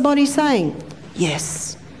 what's the body saying?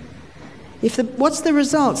 Yes. What's the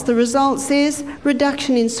results? The results is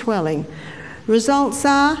reduction in swelling. Results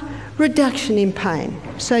are reduction in pain.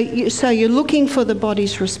 So you're looking for the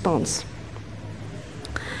body's response.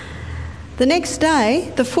 The next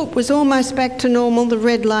day, the foot was almost back to normal. The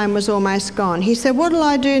red line was almost gone. He said, what'll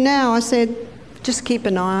I do now? I said, just keep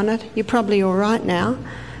an eye on it. You're probably all right now.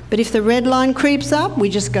 But if the red line creeps up, we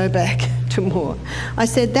just go back to more. I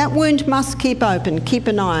said, that wound must keep open. Keep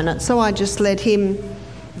an eye on it. So I just let him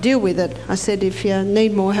deal with it. I said, if you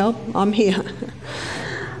need more help, I'm here.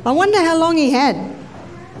 I wonder how long he had.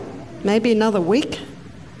 Maybe another week.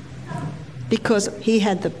 Because he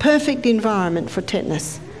had the perfect environment for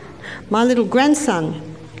tetanus. My little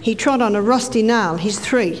grandson, he trod on a rusty nail. He's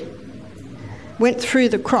 3. Went through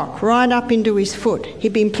the crock, right up into his foot.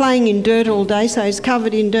 He'd been playing in dirt all day, so he's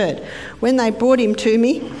covered in dirt. When they brought him to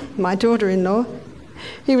me, my daughter-in-law,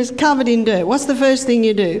 he was covered in dirt. What's the first thing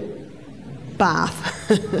you do? Bath.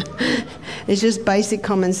 It's just basic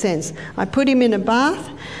common sense. I put him in a bath,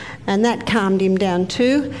 and that calmed him down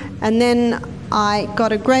too. And then I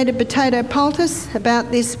got a grated potato poultice about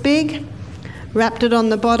this big, wrapped it on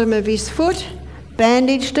the bottom of his foot,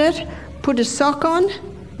 bandaged it, put a sock on,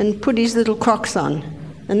 and put his little Crocs on.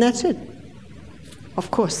 And that's it. Of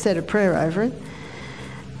course, said a prayer over it.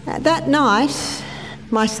 That night,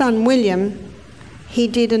 my son William, he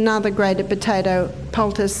did another grated potato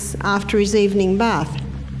poultice after his evening bath.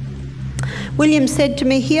 William said to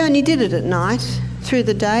me, he only did it at night. Through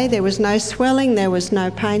the day there was no swelling, there was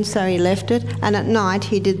no pain, so he left it, and at night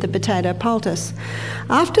he did the potato poultice.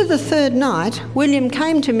 After the third night, William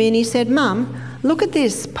came to me and he said, "Mum, look at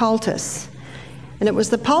this poultice." And it was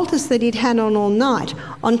the poultice that he'd had on all night.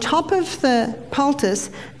 On top of the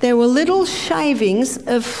poultice, there were little shavings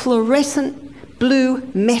of fluorescent blue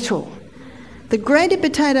metal. The grated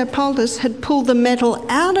potato poultice had pulled the metal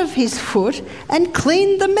out of his foot and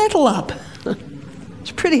cleaned the metal up.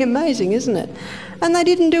 It's pretty amazing, isn't it? And they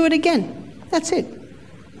didn't do it again. That's it.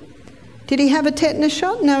 Did he have a tetanus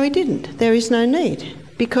shot? No, he didn't. There is no need,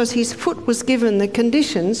 because his foot was given the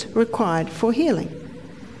conditions required for healing.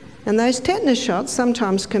 And those tetanus shots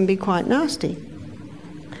sometimes can be quite nasty.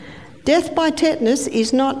 Death by tetanus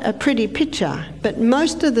is not a pretty picture, but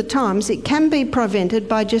most of the times it can be prevented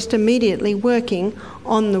by just immediately working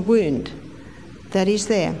on the wound that is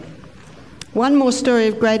there. One more story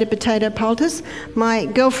of grated potato poultice. My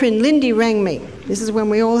girlfriend Lindy rang me. This is when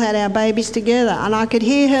we all had our babies together, and I could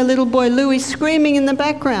hear her little boy Louis screaming in the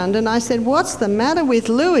background, and I said, "What's the matter with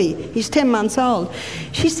Louis? He's 10 months old."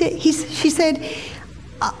 She said,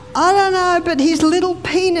 "I don't know, but his little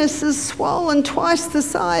penis is swollen twice the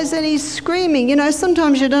size and he's screaming. You know,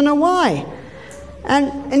 sometimes you don't know why.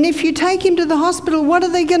 And if you take him to the hospital, what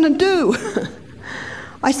are they going to do?"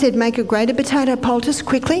 I said, "Make a grated potato poultice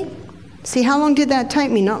quickly." See, how long did that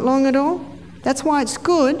take me? Not long at all. That's why it's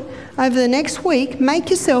good. Over the next week,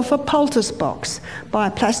 make yourself a poultice box. Buy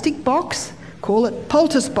a plastic box, call it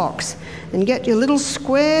poultice box, and get your little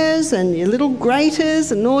squares and your little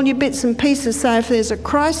graters and all your bits and pieces, so if there's a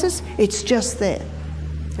crisis, it's just there.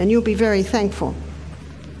 And you'll be very thankful.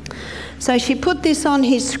 So she put this on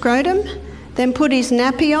his scrotum, then put his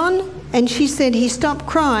nappy on, and she said he stopped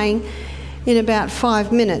crying in about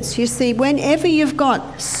 5 minutes. You see, whenever you've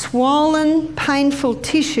got swollen, painful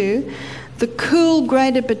tissue, the cool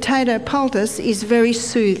grated potato poultice is very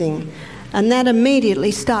soothing, and that immediately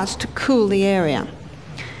starts to cool the area.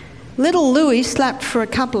 Little Louis slept for a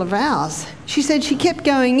couple of hours. She said she kept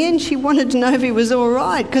going in. She wanted to know if he was all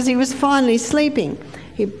right, because he was finally sleeping.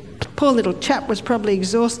 Poor little chap was probably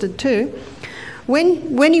exhausted too.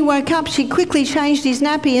 When he woke up, she quickly changed his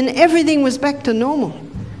nappy and everything was back to normal.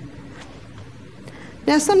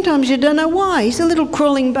 Now, sometimes you don't know why. He's a little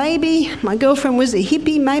crawling baby. My girlfriend was a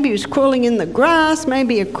hippie. Maybe he was crawling in the grass.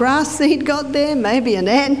 Maybe a grass seed got there. Maybe an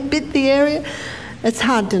ant bit the area. It's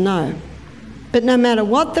hard to know. But no matter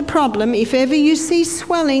what the problem, if ever you see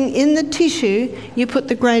swelling in the tissue, you put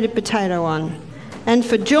the grated potato on. And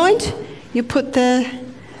for joint, you put the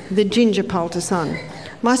ginger poultice on.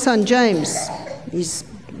 My son James, he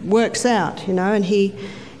works out, you know, and he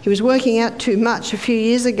was working out too much a few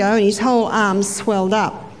years ago and his whole arm swelled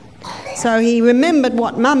up. So he remembered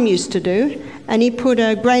what Mum used to do, and he put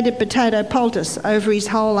a grated potato poultice over his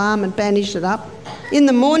whole arm and bandaged it up. In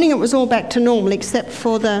the morning it was all back to normal except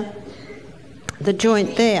for the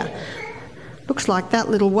joint there. Looks like that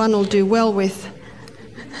little one will do well with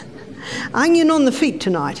onion on the feet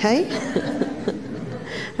tonight, hey?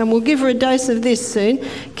 And we'll give her a dose of this soon.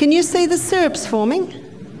 Can you see the syrups forming?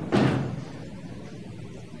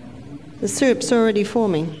 The syrup's already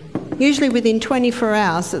forming. Usually within 24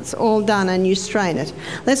 hours it's all done and you strain it.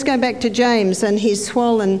 Let's go back to James and his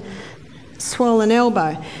swollen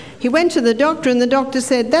elbow. He went to the doctor and the doctor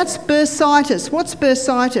said, "That's bursitis." What's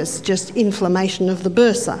bursitis? Just inflammation of the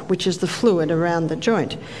bursa, which is the fluid around the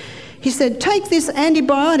joint. He said, "Take this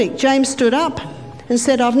antibiotic." James stood up and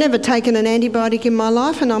said, "I've never taken an antibiotic in my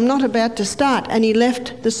life and I'm not about to start." And he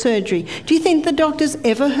left the surgery. Do you think the doctor's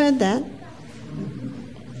ever heard that?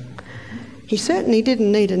 He certainly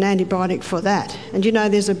didn't need an antibiotic for that. And you know,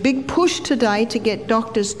 there's a big push today to get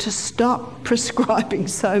doctors to stop prescribing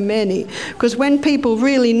so many, because when people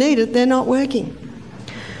really need it, they're not working.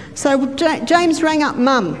 So James rang up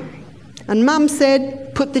Mum, and Mum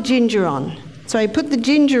said, "Put the ginger on." So he put the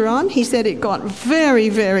ginger on. He said it got very,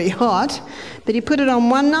 very hot, but he put it on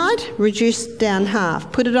one night, reduced down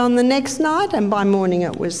half. Put it on the next night, and by morning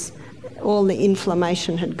it was all the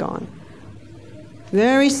inflammation had gone.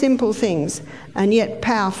 Very simple things, and yet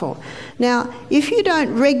powerful. Now, if you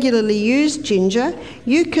don't regularly use ginger,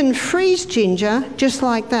 you can freeze ginger just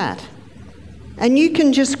like that. And you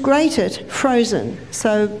can just grate it frozen.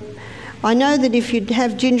 So I know that if you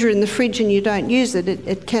have ginger in the fridge and you don't use it,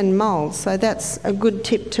 it can mould. So that's a good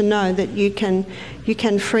tip to know, that you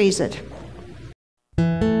can freeze it.